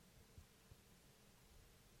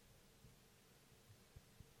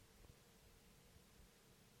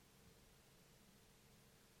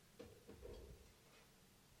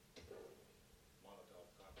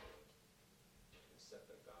 Set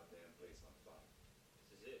the goddamn place on fire.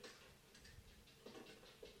 This is it.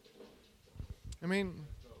 I mean,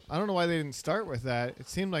 I don't know why they didn't start with that. It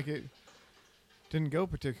seemed like it didn't go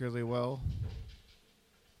particularly well.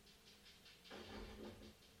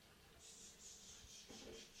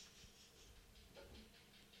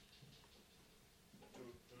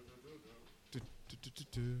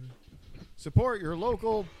 Support your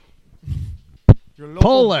local.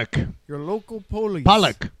 Pollock. Your local police.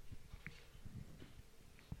 Pollock.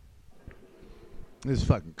 This is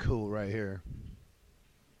fucking cool right here.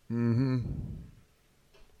 Mm-hmm.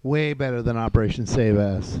 Way better than Operation Save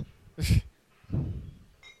Ass.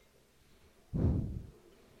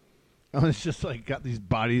 Oh, it's just like got these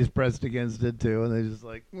bodies pressed against it too, and they're just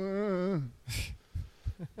like,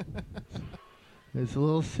 it's a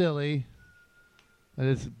little silly, but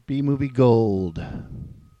it's B-movie gold.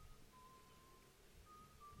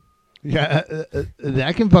 Yeah,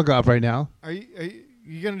 that can fuck off right now. Are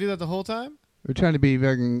you gonna do that the whole time? We're trying to be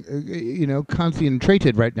very,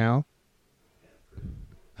 concentrated right now.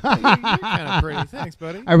 You're kind of pretty. Thanks,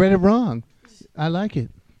 buddy. I read it wrong. I like it.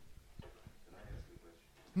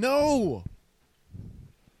 No.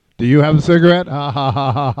 Do you have a cigarette? Ha ha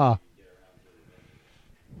ha ha ha.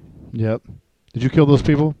 Yep. Did you kill those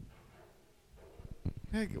people?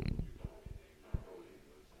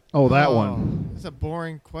 Oh, that one. That's a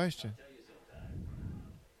boring question.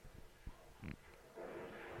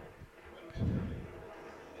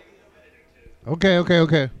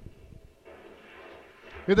 Okay.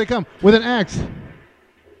 Here they come with an axe.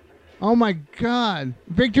 Oh my God,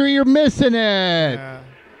 Victory, you're missing it. Yeah.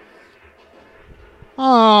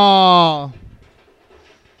 Oh,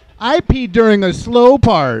 I peed during a slow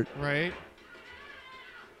part. Right.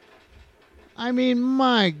 I mean,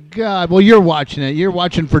 my God. Well, you're watching it. You're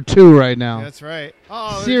watching for two right now. That's right.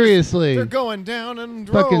 Oh, seriously. They're going down in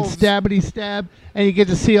droves. Fucking stabbity stab, and you get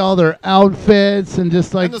to see all their outfits and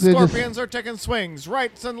just like and the scorpions are taking swings,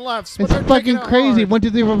 rights and lefts. But it's they're fucking taking it crazy. hard. When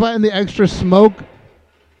did they provide the extra smoke?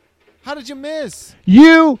 How did you miss?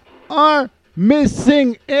 You are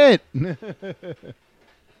missing it.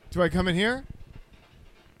 Do I come in here?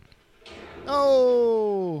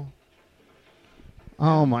 Oh.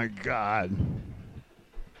 Oh my God.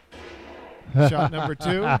 Shot number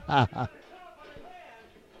 2.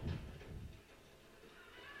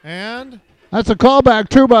 And that's a callback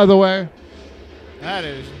too, by the way. that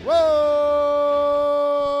is whoa.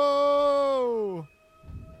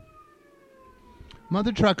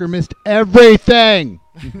 Mother trucker missed everything.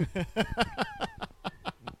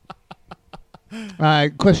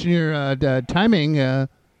 Question your timing.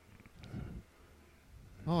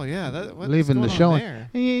 Oh yeah, what's leaving going the show. on there?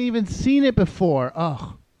 And you ain't even seen it before.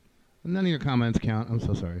 Oh, none of your comments count. I'm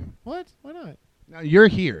so sorry. What? Why not? Now, you're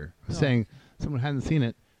here No. saying someone hasn't seen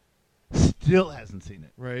it, still hasn't seen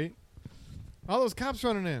it. Right. All those cops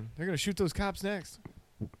running in. They're gonna shoot those cops next.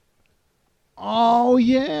 Oh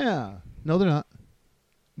yeah. No, they're not.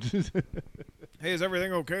 Hey, is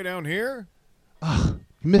everything okay down here? You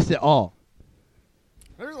missed it all.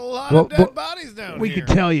 There's a lot of dead bodies down we here.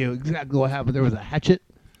 can tell you exactly what happened. There was a hatchet.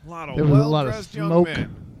 There was a lot of smoke.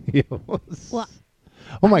 young Well,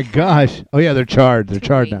 oh my gosh. Oh yeah, they're charred. They're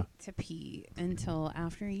charred now. To pee until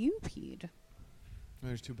after you peed.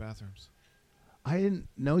 There's 2 bathrooms. I didn't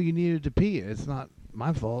know you needed to pee. It's not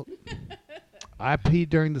my fault. I peed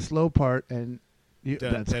during the slow part, and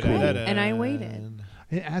that's cool. And I waited.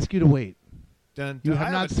 I didn't ask you to wait. You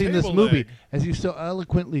have not seen this movie, as you so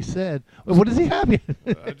eloquently said. Well, what does he have?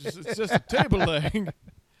 It's just a table leg,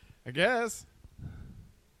 I guess.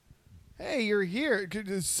 Hey, you're here.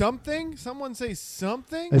 Something? Someone say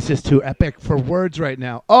something? It's just too epic for words right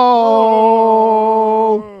now. Oh!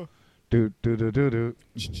 Do. A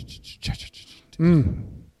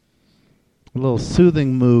little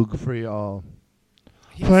soothing moog for y'all.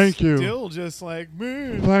 Thank you. Still just like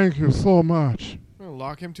me. Thank you so much. I'm gonna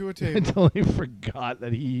lock him to a table. I totally forgot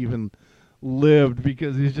that he even lived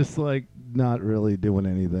because he's just like not really doing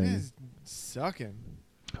anything. He's sucking.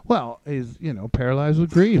 Well, he's paralyzed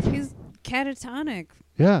with grief. He's catatonic.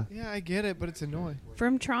 Yeah. Yeah, I get it, but it's annoying.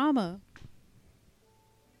 From trauma.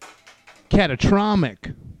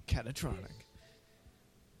 Catatromic. Catatronic.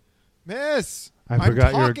 Miss! I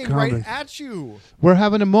forgot I'm your talking right comment. at you. We're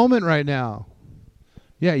having a moment right now.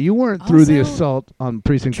 Yeah, you weren't through the assault on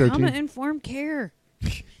Precinct 13. Trauma-informed care.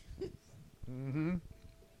 Mm-hmm.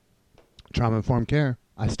 Trauma-informed care.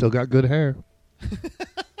 I still got good hair.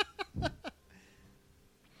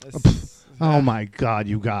 Oh, my God,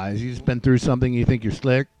 you guys. You just been through something, you think you're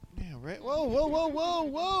slick? Yeah, right.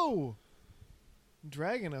 Whoa.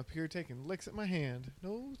 Dragon up here taking licks at my hand.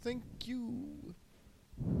 No, thank you.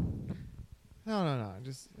 No.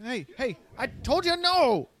 Just, hey, I told you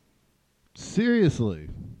no. Seriously.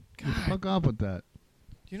 Fuck off with that.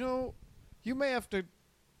 You may have to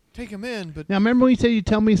take him in, but... Now, remember when you said you'd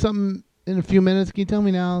tell me something in a few minutes? Can you tell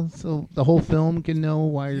me now so the whole film can know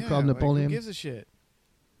why you're called Napoleon? Who gives a shit?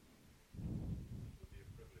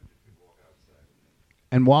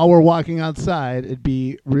 And while we're walking outside, it'd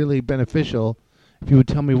be really beneficial if you would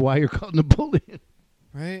tell me why you're called Napoleon.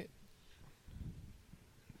 Right?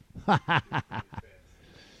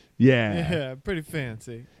 Yeah. Yeah, pretty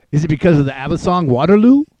fancy. Is it because of the ABBA song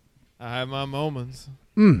Waterloo? I have my moments.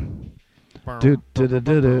 Born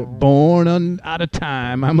out of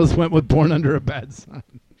time. I almost went with Born Under a Bad Sun.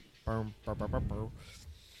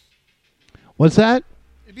 What's that?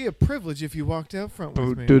 It'd be a privilege if you walked out front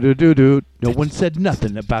with me. No one said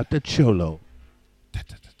nothing about the Cholo.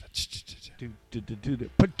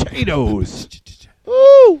 Potatoes.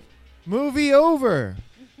 Woo! Movie over.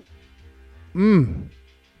 Mm.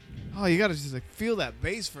 Oh, you gotta just like feel that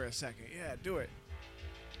bass for a second. Yeah, do it.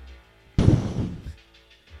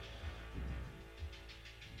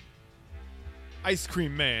 Ice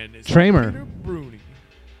Cream Man is Tramer. Peter Bruni.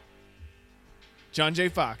 John J.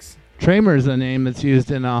 Fox. Tramer is a name that's used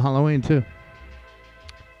in Halloween too.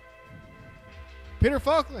 Peter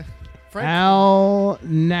Falkland. Frank. Al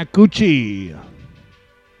Nacucci.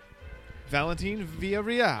 Valentin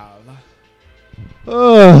Villarreal.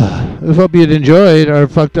 I hope you'd enjoyed our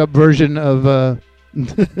fucked up version of.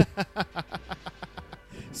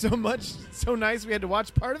 So nice we had to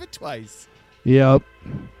watch part of it twice. Yep.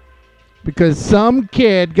 Because some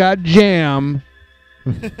kid got jam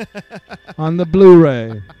on the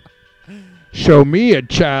Blu-ray. Show me a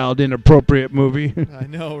child inappropriate movie. I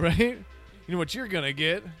know, right? You know what you're gonna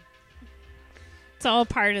get. It's all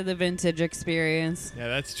part of the vintage experience. Yeah,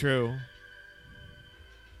 that's true.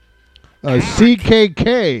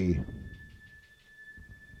 CKK.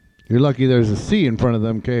 You're lucky there's a C in front of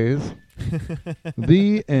them K's.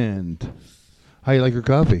 The end. How you like your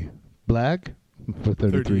coffee? Black? For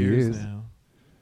 33 years. Now.